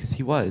dad, because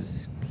he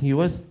was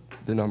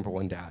the number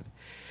one dad.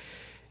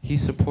 He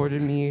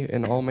supported me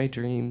in all my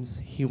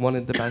dreams. He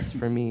wanted the best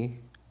for me.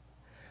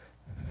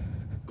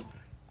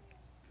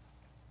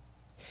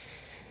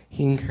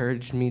 He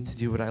encouraged me to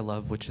do what I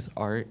love, which is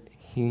art.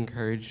 He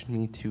encouraged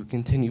me to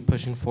continue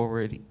pushing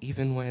forward,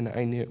 even when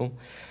I knew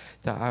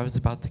that I was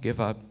about to give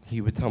up. He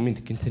would tell me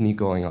to continue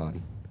going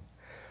on.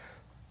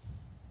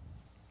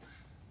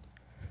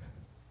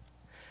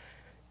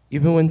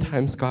 Even when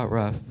times got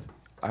rough,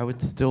 I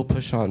would still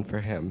push on for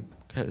him,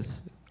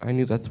 because I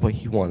knew that's what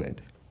he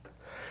wanted.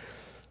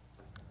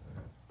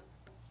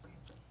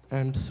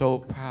 I'm so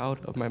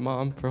proud of my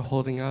mom for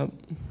holding up.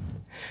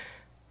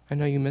 I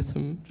know you miss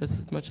him just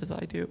as much as I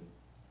do.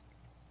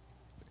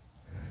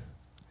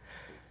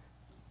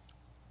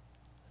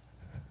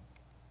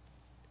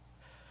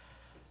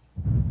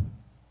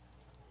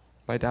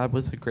 My dad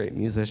was a great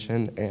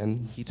musician,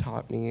 and he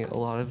taught me a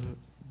lot of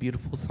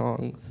beautiful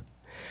songs.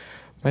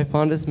 My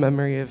fondest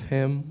memory of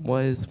him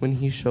was when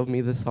he showed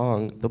me the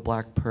song, The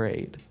Black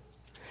Parade.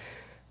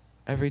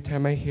 Every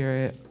time I hear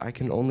it, I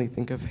can only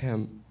think of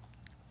him.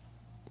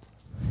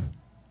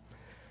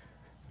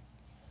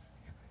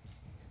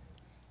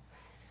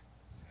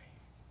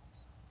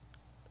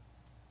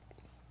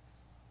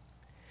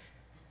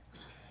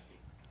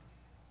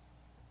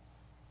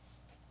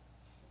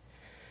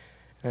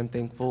 I'm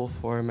thankful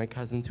for my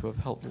cousins who have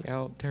helped me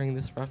out during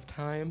this rough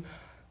time.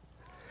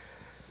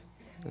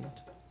 And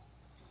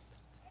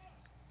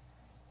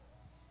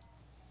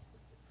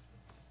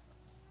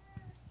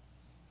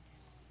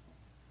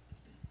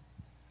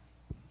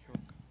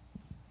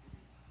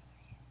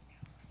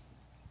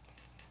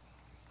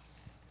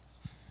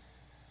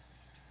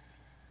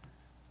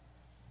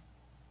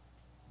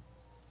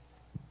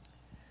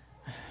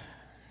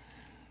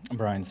I'm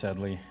Brian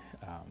Sedley,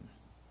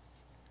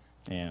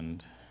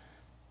 and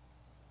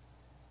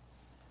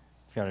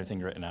I've got everything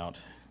written out,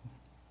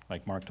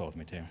 like Mark told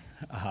me to.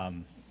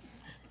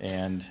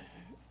 And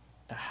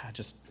I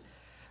just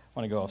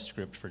want to go off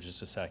script for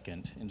just a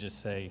second and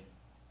just say,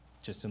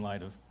 just in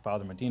light of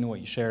Father Medina, what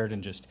you shared,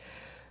 and just,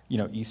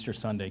 Easter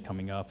Sunday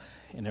coming up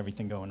and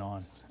everything going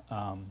on.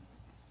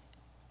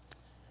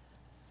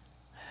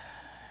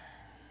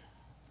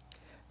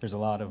 There's a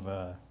lot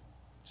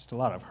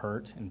of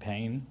hurt and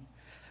pain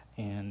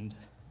and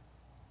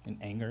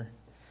anger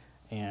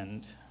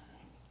and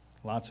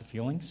lots of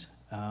feelings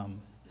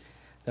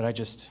that I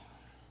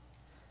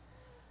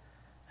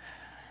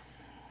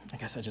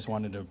guess I just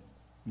wanted to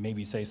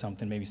maybe say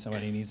something. Maybe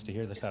somebody needs to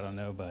hear this, I don't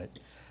know, but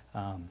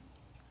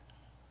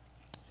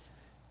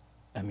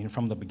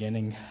from the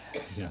beginning,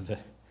 the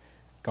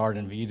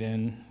Garden of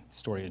Eden,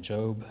 story of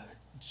Job,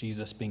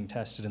 Jesus being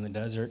tested in the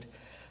desert.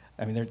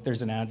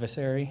 There's an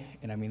adversary,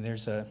 and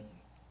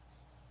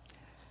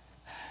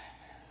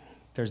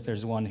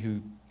there's one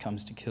who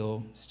comes to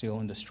kill, steal,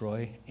 and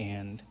destroy.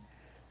 And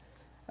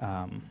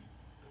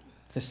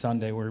this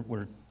Sunday,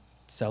 we're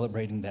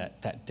celebrating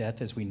that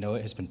death as we know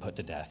it has been put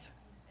to death,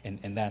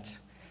 and that's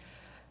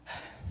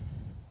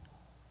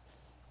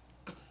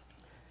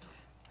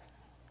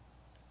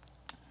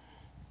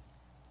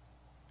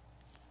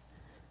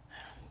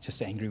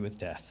just angry with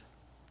death.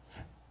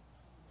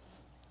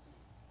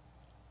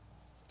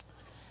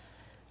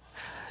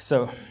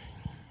 So,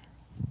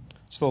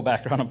 just a little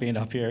background on being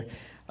up here.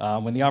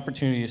 When the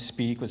opportunity to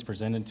speak was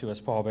presented to us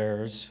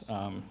pallbearers,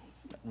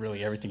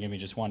 really everything in me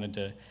just wanted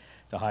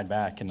to hide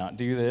back and not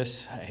do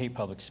this. I hate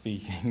public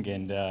speaking,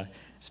 and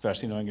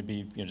especially knowing it'd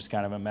be just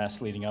kind of a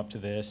mess leading up to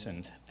this,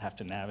 and have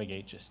to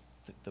navigate just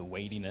the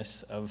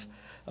weightiness of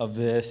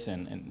this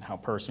and how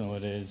personal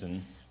it is,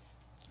 and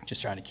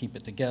just trying to keep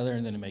it together.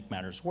 And then to make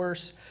matters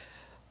worse,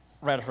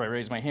 right after I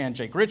raise my hand,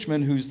 Jake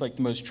Richmond, who's like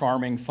the most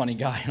charming, funny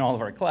guy in all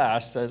of our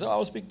class, says, "Oh,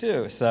 I'll speak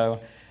too."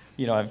 So,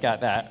 I've got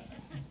that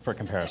for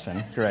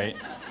comparison. Great.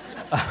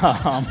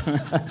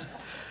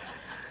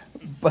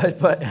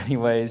 But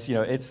anyways,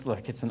 it's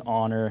an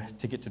honor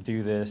to get to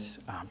do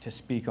this, to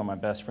speak on my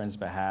best friend's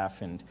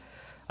behalf, and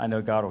I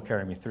know God will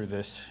carry me through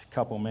this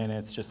couple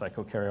minutes, just like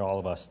He'll carry all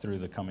of us through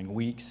the coming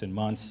weeks and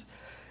months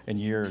and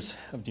years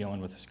of dealing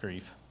with this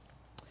grief.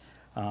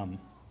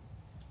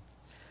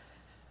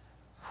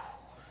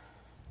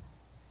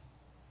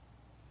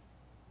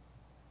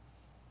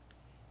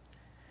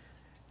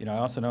 I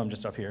also know I'm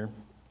just up here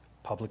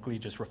publicly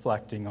just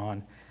reflecting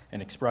on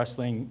and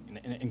expressing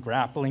and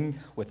grappling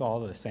with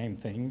all of the same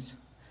things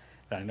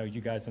that I know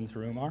you guys in this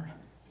room are.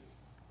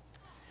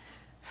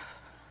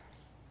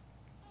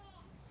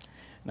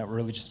 And that we're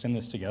really just in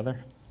this together.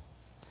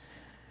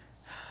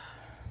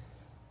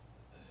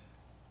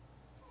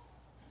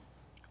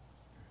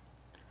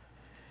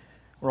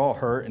 We're all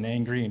hurt and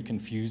angry and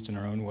confused in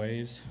our own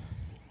ways.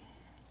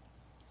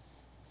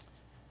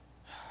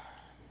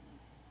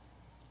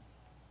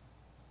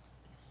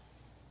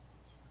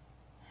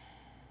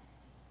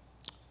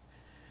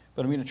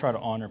 But I'm going to try to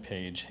honor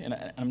Paige, and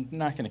I'm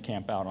not going to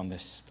camp out on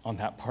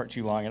that part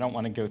too long. I don't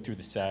want to go through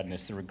the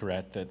sadness, the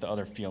regret, the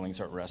other feelings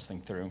are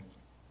wrestling through.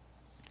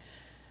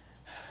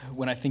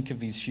 When I think of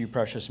these few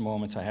precious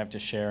moments I have to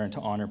share and to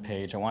honor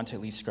Paige, I want to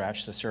at least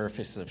scratch the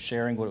surface of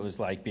sharing what it was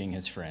like being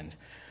his friend.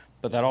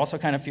 But that also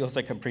kind of feels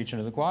like I'm preaching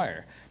to the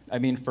choir.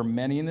 For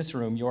many in this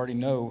room, you already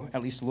know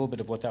at least a little bit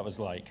of what that was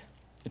like.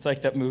 It's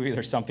like that movie,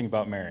 There's Something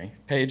About Mary.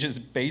 Paige is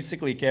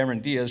basically Cameron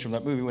Diaz from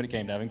that movie when it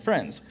came to having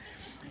friends.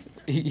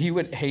 He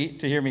would hate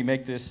to hear me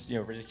make this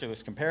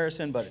ridiculous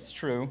comparison, but it's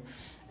true.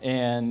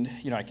 And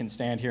I can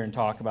stand here and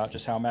talk about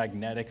just how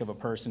magnetic of a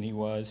person he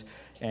was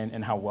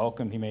and how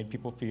welcome he made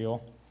people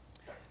feel.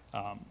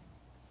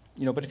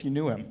 But if you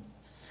knew him,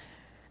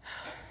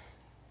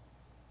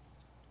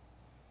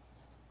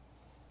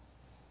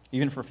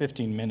 even for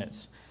 15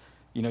 minutes,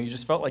 you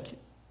just felt like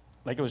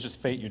it was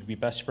just fate you'd be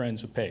best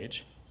friends with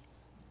Paige.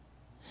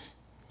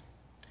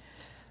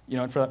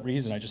 And for that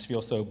reason, I just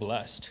feel so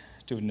blessed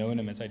to have known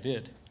him as I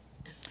did.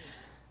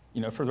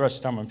 For the rest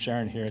of the time I'm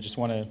sharing here, I just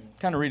want to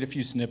kind of read a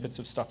few snippets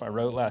of stuff I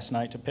wrote last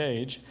night to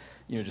Paige,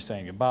 just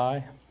saying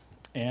goodbye.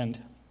 And,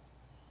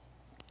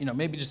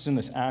 maybe just in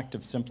this act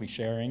of simply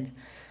sharing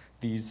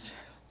these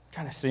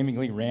kind of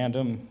seemingly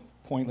random,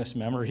 pointless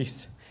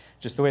memories,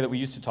 just the way that we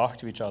used to talk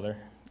to each other.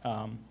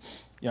 I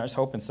just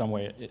hope in some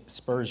way it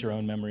spurs your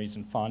own memories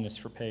and fondness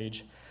for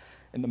Paige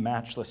and the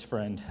matchless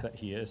friend that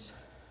he is.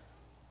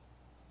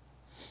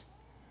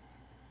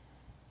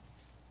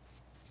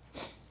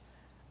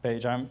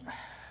 Paige,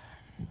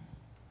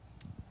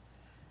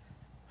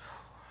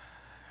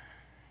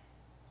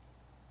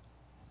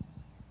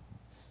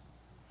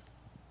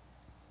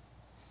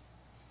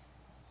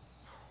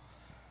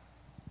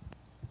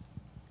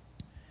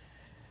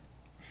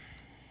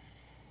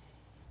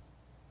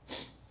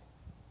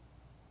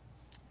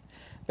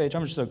 Paige,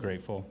 I'm just so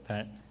grateful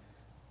that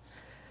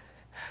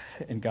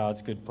in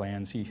God's good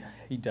plans, He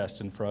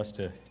destined for us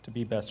to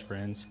be best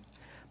friends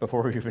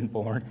before we were even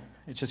born.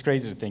 It's just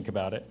crazy to think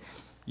about it.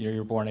 You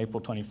were born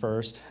April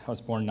 21st. I was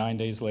born 9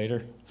 days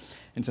later.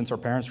 And since our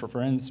parents were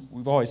friends,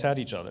 we've always had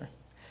each other.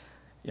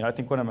 I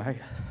think one of my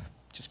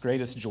just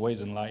greatest joys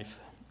in life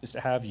is to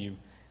have you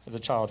as a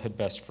childhood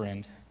best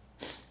friend.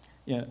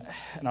 And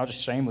I'll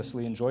just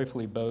shamelessly and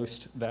joyfully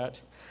boast that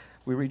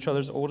we were each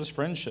other's oldest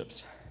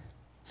friendships.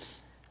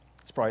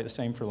 It's probably the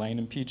same for Lane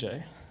and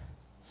PJ.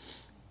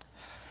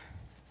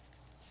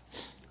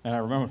 And I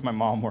remember when my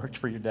mom worked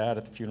for your dad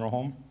at the funeral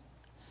home.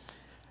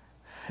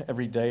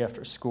 Every day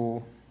after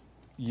school,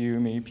 you,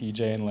 me,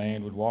 PJ, and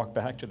Lane would walk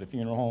back to the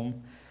funeral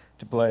home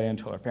to play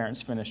until our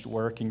parents finished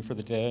working for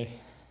the day.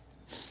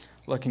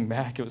 Looking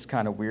back, it was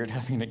kind of weird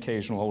having an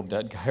occasional old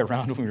dead guy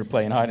around when we were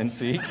playing hide and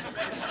seek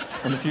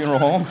in the funeral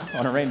home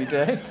on a rainy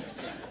day.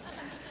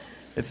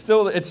 It's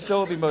still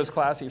the most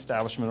classy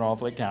establishment in all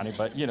of Lake County,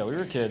 but, we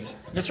were kids.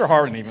 Mr.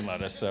 Harden even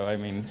let us, so,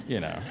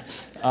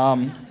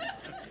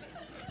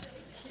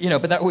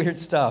 but that weird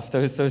stuff,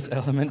 those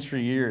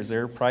elementary years,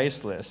 they're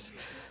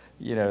priceless.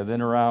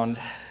 Then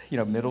around,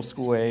 middle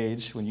school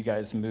age, when you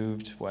guys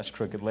moved West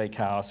Crooked Lake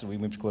House and we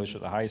moved closer to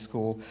the high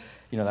school,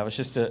 that was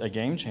just a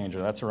game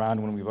changer. That's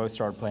around when we both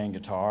started playing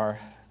guitar,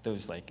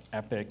 those like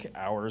epic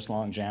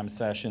hours-long jam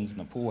sessions in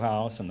the pool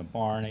house and the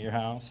barn at your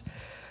house,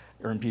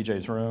 or in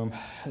PJ's room.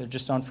 They're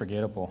just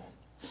unforgettable.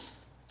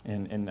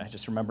 And I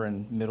just remember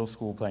in middle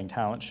school playing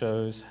talent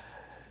shows.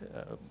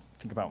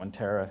 Think about when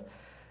Tara,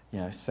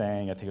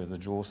 sang, I think it was a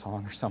Jewel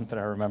song or something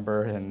I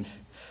remember, and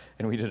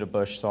we did a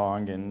Bush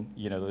song, and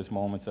those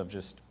moments of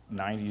just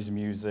 90s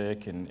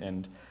music,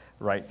 and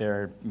right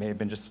there may have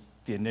been just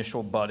the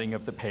initial budding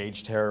of the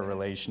Paige Tara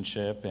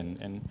relationship,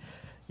 and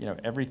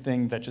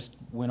everything that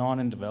just went on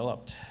and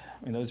developed.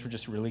 I mean, those were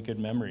just really good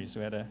memories.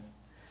 We had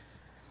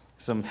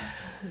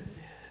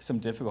some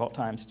difficult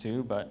times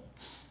too, but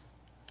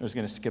I was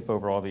going to skip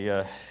over all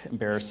the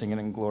embarrassing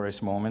and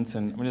inglorious moments,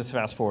 and I'm going to just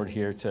fast forward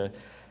here to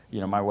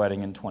my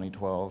wedding in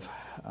 2012.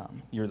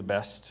 You're the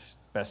best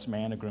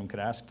man a groom could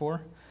ask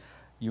for.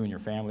 You and your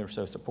family were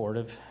so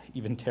supportive,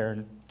 even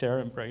Tara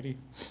and Brady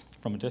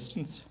from a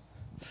distance.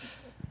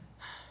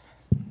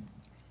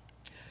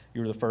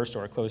 You were the first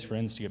of our close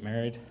friends to get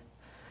married.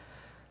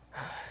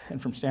 And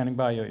from standing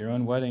by you at your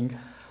own wedding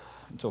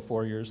until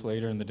 4 years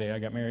later and the day I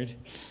got married,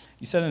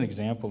 you set an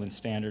example and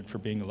standard for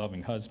being a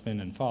loving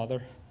husband and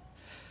father.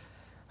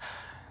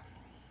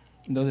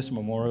 And though this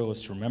memorial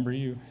is to remember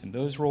you in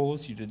those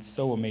roles you did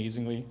so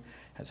amazingly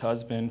as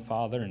husband,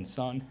 father, and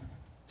son,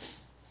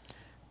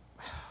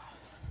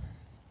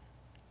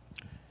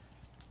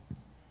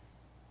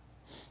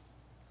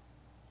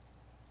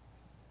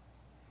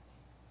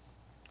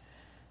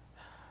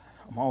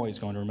 I'm always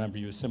going to remember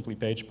you as simply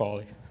Paige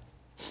Pauli.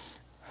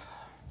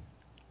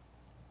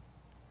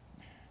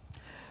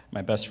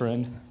 My best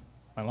friend,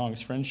 my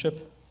longest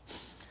friendship.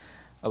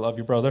 I love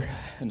you, brother,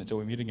 and until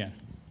we meet again.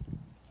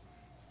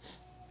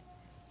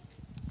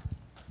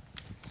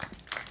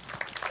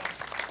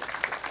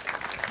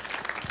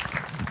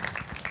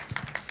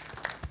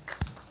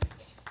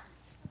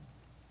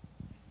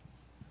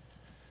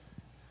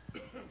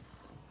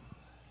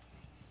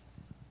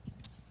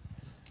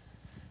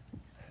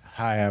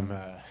 Hi,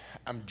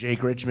 I'm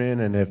Jake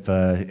Richmond, and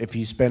if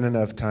you spend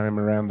enough time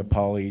around the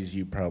Paulis,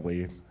 you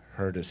probably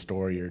heard a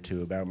story or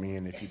two about me,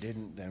 and if you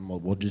didn't, then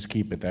we'll just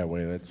keep it that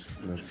way. That's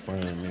fine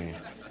with me.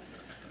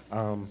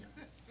 I'm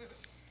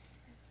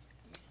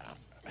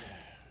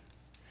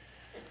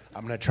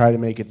gonna try to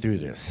make it through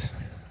this.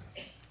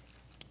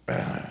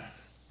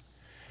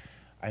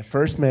 I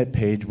first met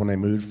Paige when I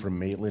moved from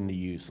Maitland to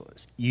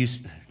Eustis.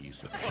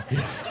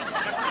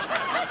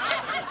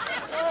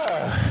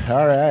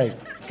 All right,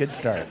 good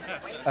start.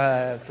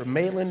 From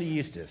Maitland to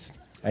Eustis.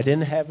 I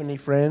didn't have any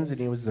friends,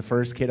 and he was the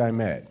first kid I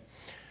met.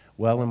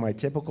 Well, in my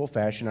typical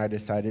fashion, I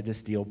decided to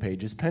steal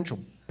Paige's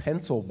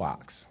pencil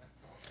box.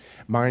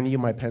 Mind you,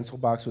 my pencil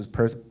box was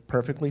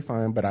perfectly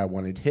fine, but I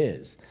wanted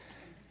his.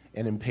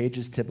 And in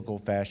Paige's typical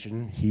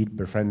fashion, he'd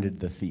befriended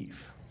the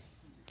thief.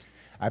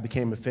 I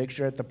became a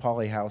fixture at the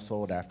Pauli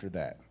household after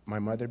that. My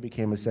mother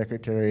became a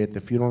secretary at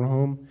the funeral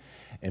home,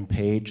 and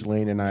Paige,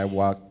 Lane, and I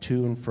walked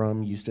to and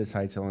from Eustis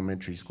Heights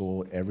Elementary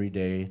School every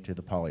day to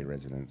the Pauli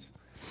residence.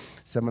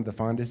 Some of the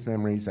fondest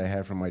memories I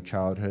have from my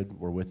childhood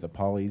were with the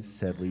Paulis,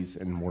 Sedleys,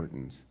 and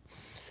Mortons.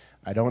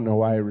 I don't know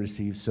why I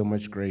received so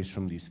much grace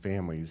from these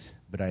families,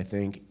 but I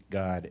thank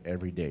God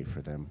every day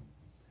for them.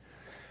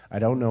 I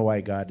don't know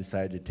why God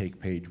decided to take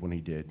Paige when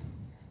he did.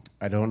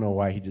 I don't know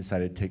why he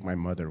decided to take my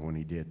mother when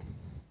he did.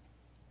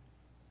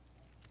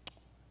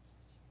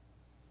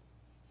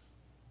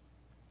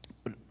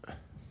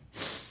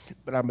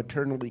 But I'm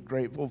eternally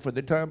grateful for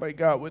the time I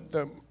got with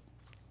them.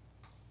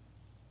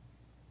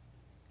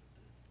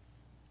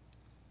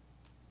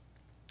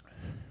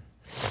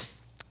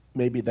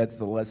 Maybe that's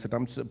the lesson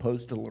I'm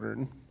supposed to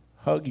learn.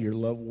 Hug your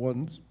loved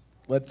ones.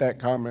 Let that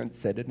comment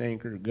set an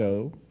anchor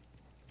go.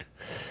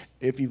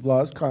 If you've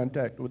lost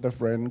contact with a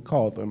friend,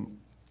 call them.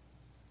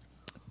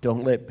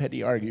 Don't let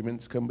petty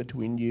arguments come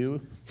between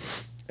you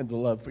and the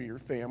love for your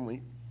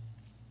family.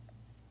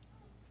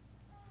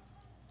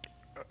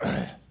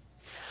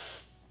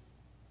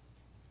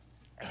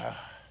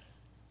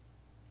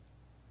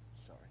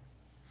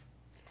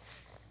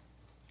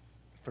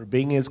 For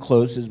being as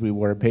close as we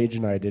were, Paige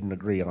and I didn't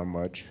agree on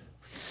much.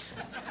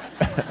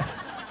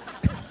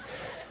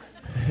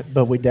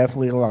 But we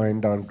definitely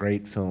aligned on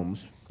great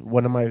films.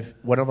 One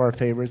of our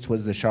favorites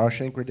was The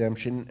Shawshank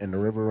Redemption and The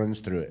River Runs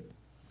Through It.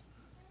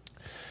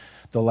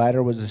 The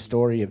latter was a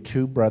story of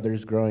two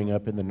brothers growing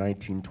up in the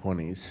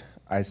 1920s.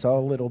 I saw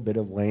a little bit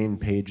of Lane,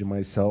 Paige, and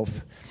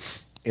myself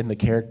in the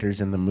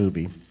characters in the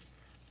movie.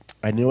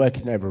 I knew I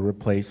could never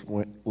replace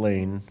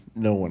Lane,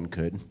 no one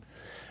could,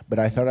 but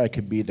I thought I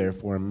could be there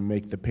for him and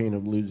make the pain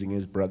of losing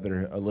his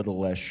brother a little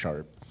less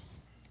sharp.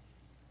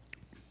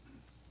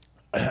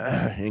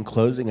 In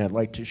closing, I'd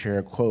like to share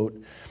a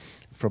quote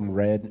from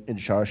Red in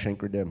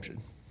Shawshank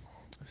Redemption.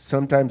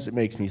 Sometimes it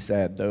makes me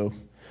sad, though,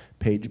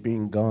 Paige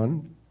being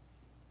gone.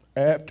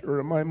 I have to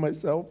remind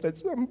myself that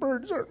some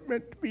birds aren't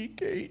meant to be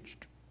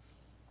caged.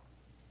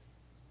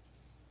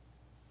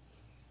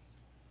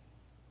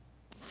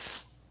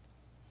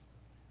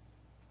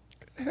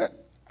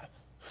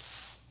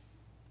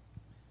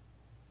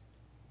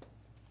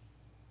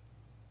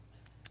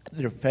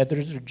 Their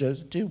feathers are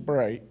just too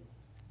bright,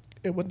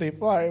 and when they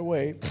fly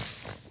away,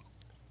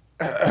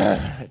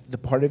 the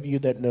part of you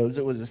that knows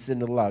it was a sin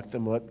to lock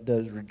them up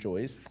does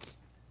rejoice.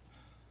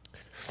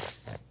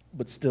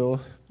 But still,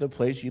 the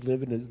place you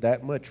live in is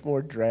that much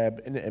more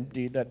drab and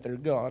empty that they're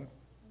gone.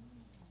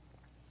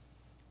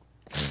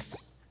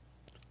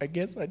 I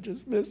guess I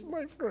just miss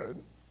my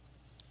friend.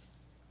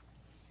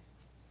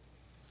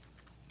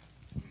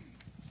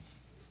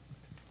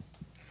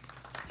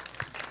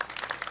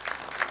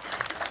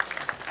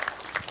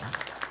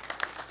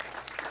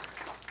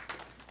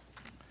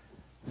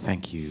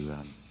 Thank you,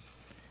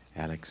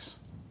 Alex,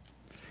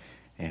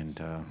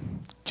 and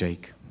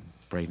Jake,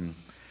 Braden,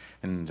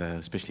 and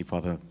especially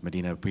Father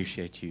Medina.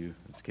 Appreciate you.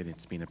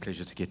 It's been a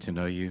pleasure to get to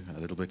know you a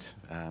little bit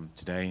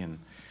today. And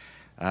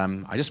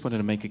I just wanted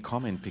to make a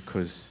comment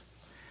because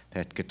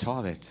that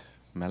guitar that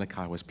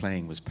Malachi was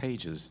playing was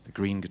Paige's, the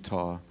green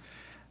guitar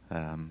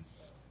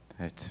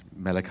that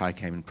Malachi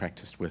came and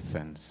practiced with.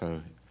 And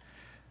so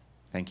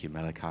thank you,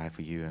 Malachi,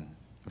 for you and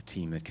your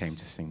team that came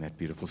to sing that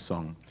beautiful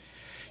song.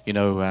 You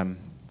know,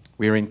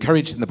 we are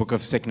encouraged in the book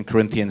of 2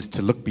 Corinthians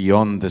to look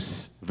beyond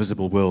this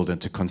visible world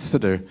and to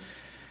consider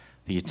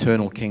the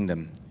eternal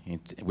kingdom.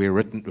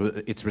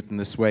 It's written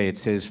this way. It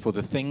says, "For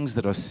the things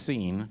that are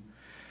seen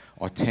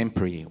are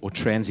temporary or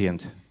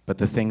transient, but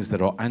the things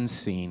that are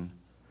unseen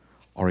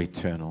are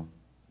eternal."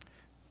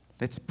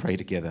 Let's pray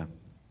together.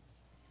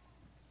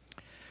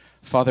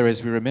 Father,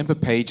 as we remember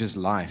Paige's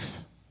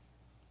life,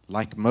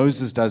 like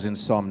Moses does in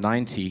Psalm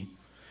 90,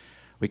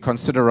 we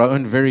consider our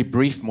own very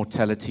brief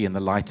mortality in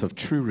the light of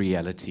true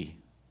reality,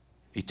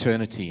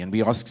 eternity, and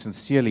we ask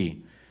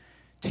sincerely,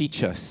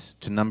 teach us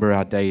to number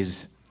our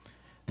days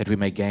that we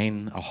may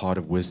gain a heart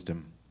of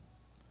wisdom.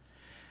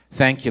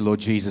 Thank you, Lord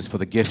Jesus, for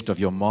the gift of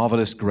your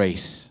marvelous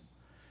grace,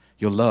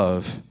 your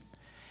love,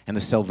 and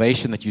the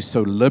salvation that you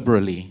so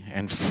liberally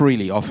and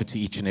freely offer to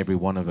each and every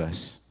one of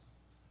us.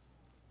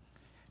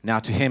 Now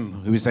to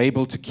him who is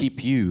able to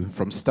keep you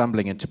from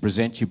stumbling and to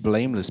present you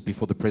blameless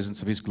before the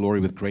presence of his glory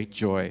with great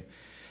joy,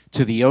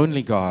 to the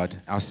only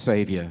God, our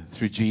Savior,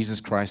 through Jesus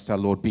Christ our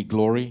Lord, be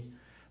glory,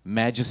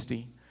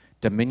 majesty,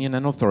 dominion,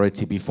 and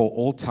authority before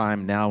all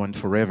time, now and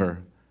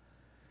forever.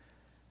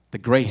 The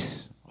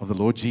grace of the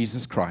Lord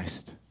Jesus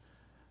Christ,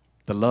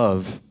 the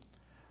love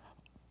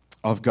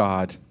of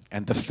God,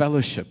 and the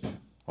fellowship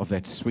of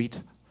that sweet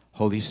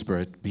Holy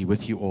Spirit be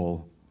with you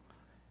all.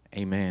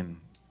 Amen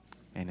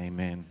and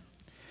amen.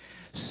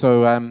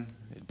 So,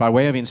 by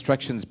way of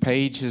instructions,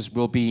 Paige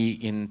will be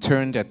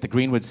interned at the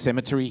Greenwood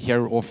Cemetery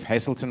here off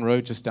Hazelton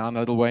Road, just down a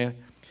little way.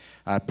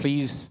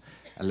 Please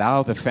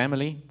allow the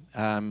family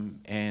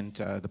and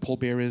the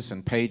pallbearers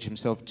and Paige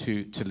himself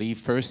to leave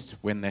first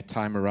when that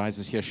time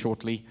arises here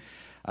shortly.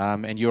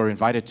 And you are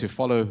invited to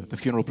follow the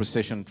funeral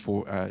procession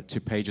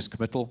to Paige's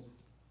committal.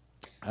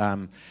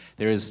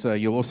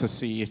 You'll also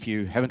see, if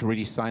you haven't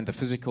already signed the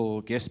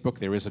physical guest book,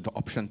 there is an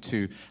option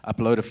to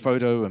upload a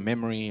photo, a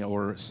memory,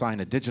 or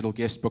sign a digital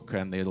guest book,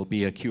 and there'll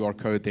be a QR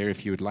code there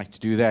if you would like to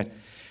do that.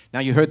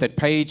 Now, you heard that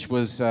Paige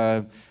was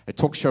a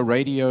talk show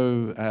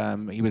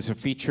radio. He was a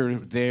feature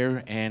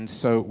there, and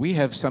so we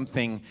have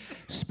something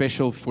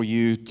special for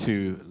you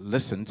to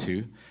listen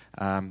to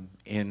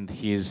in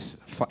his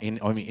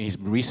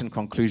recent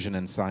conclusion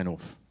and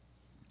sign-off.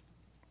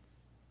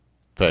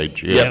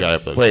 Paige,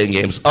 playing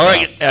games. All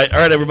right,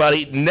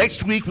 everybody.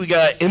 Next week we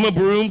got Emma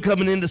Broom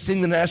coming in to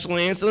sing the national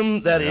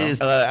anthem. That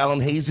is Alan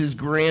Hayes'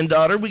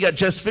 granddaughter. We got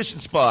Jess Fishing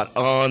Spot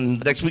on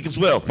next week as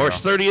well. March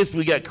 30th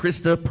we got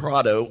Krista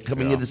Prado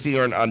coming in to sing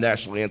our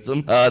national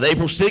anthem. The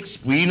April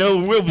 6th we know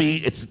will be.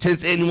 It's the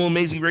 10th annual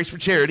Amazing Race for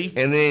Charity,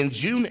 and then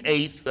June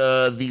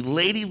 8th the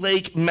Lady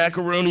Lake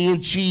Macaroni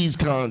and Cheese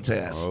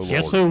Contest. Oh,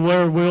 Guess who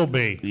where will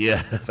be?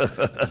 Yeah.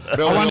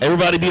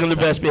 Everybody be on their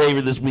best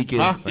behavior this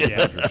weekend. Huh?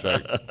 Yeah.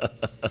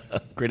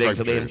 Great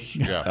examinators.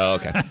 Yeah. Oh,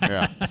 okay.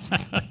 Yeah.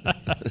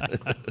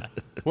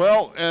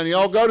 Well, and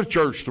y'all go to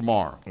church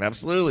tomorrow.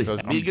 Absolutely.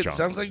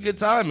 Sounds like a good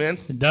time, man.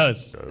 It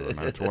does. So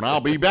that's when I'll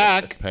be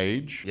back,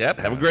 Paige. Yep.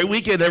 Have a great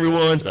weekend,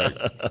 everyone.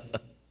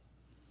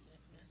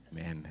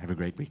 Man, have a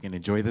great weekend.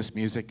 Enjoy this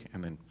music,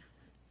 and then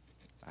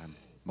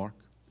Mark.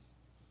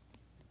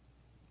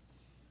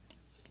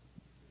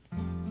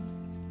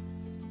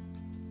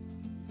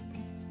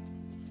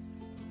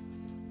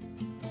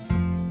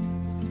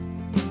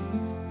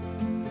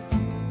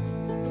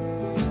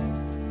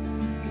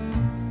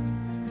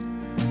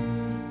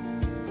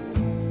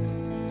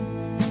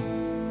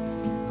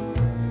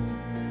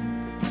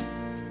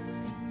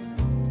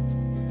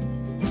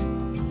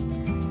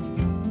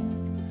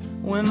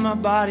 when my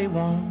body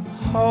won't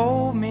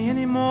hold me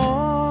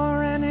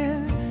anymore, and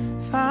it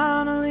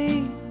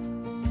finally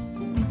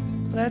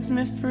lets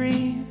me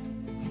free,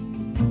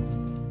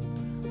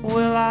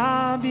 will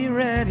I be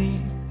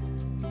ready?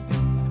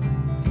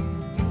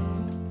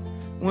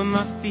 When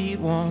my feet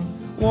won't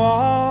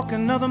walk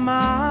another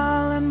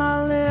mile and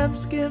my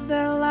lips give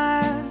their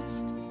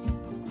last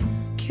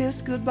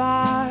kiss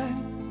goodbye,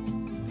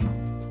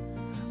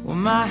 will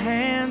my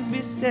hands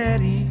be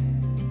steady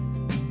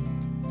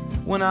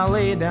when I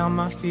lay down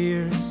my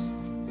fears,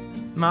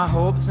 my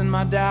hopes and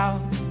my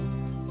doubts,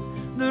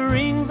 the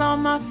rings on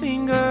my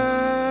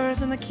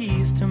fingers and the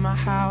keys to my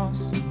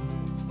house,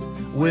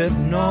 with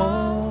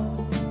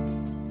no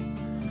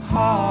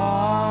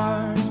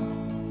hard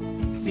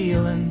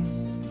feelings?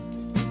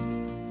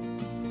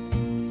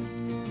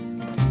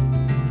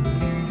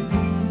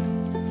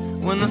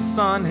 When the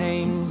sun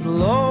hangs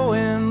low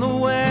in the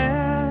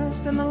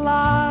west and the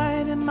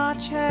light in my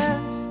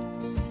chest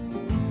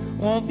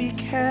won't be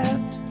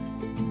kept,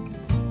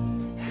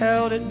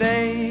 held at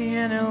bay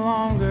any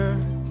longer,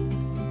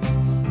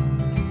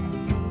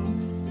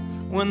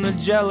 when the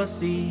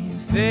jealousy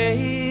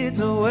fades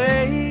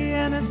away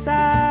and it's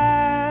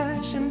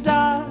ash and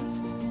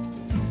dust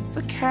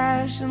for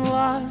cash and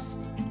lust,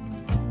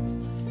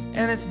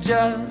 and it's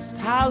just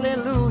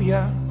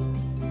hallelujah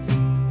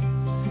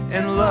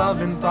and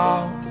love in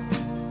thought,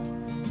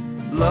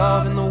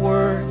 love in the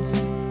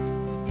words,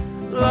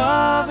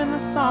 love in the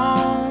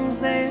songs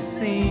they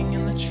sing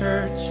in the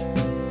church,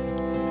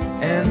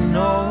 and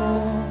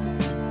no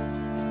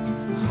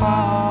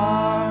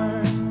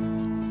hard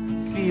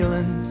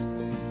feelings.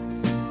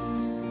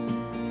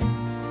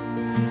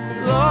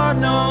 Lord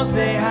knows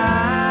they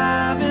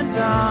haven't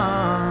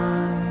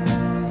done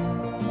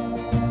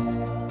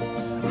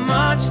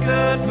much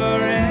good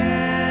for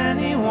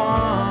anyone,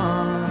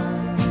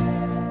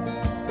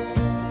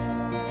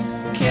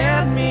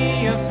 kept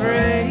me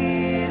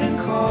afraid and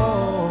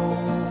cold,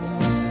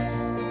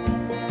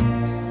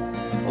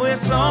 with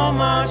so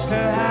much to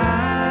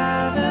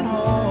have and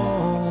hold.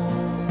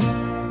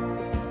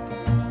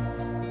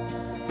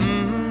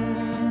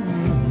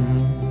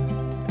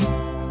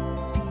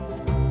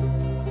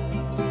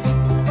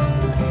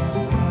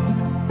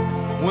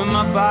 When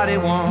my body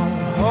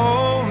won't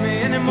hold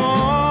me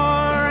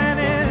anymore and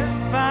it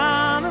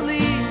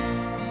finally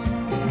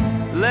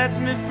lets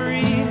me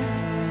free,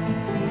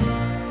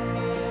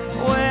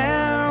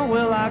 where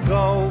will I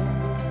go?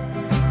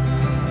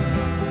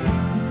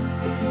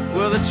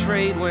 Will the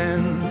trade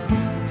winds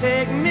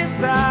take me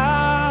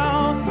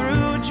south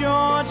through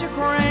Georgia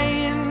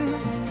grain,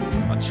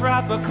 or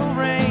tropical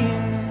rain,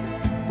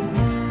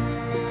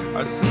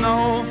 or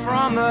snow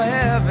from the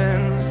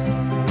heavens?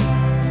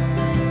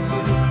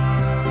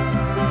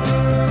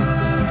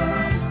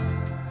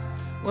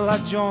 Will I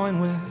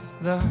join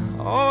with the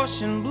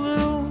ocean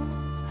blue,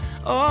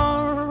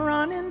 or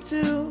run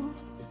into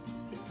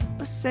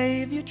a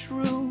savior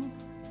true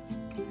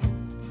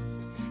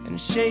and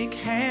shake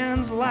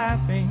hands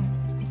laughing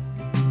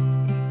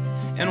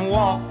and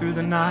walk through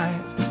the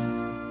night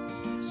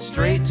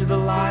straight to the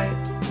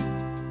light,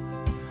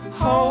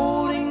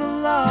 holding the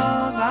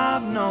love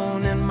I've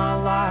known in my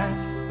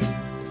life,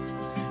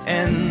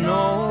 and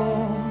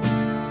no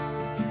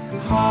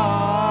heart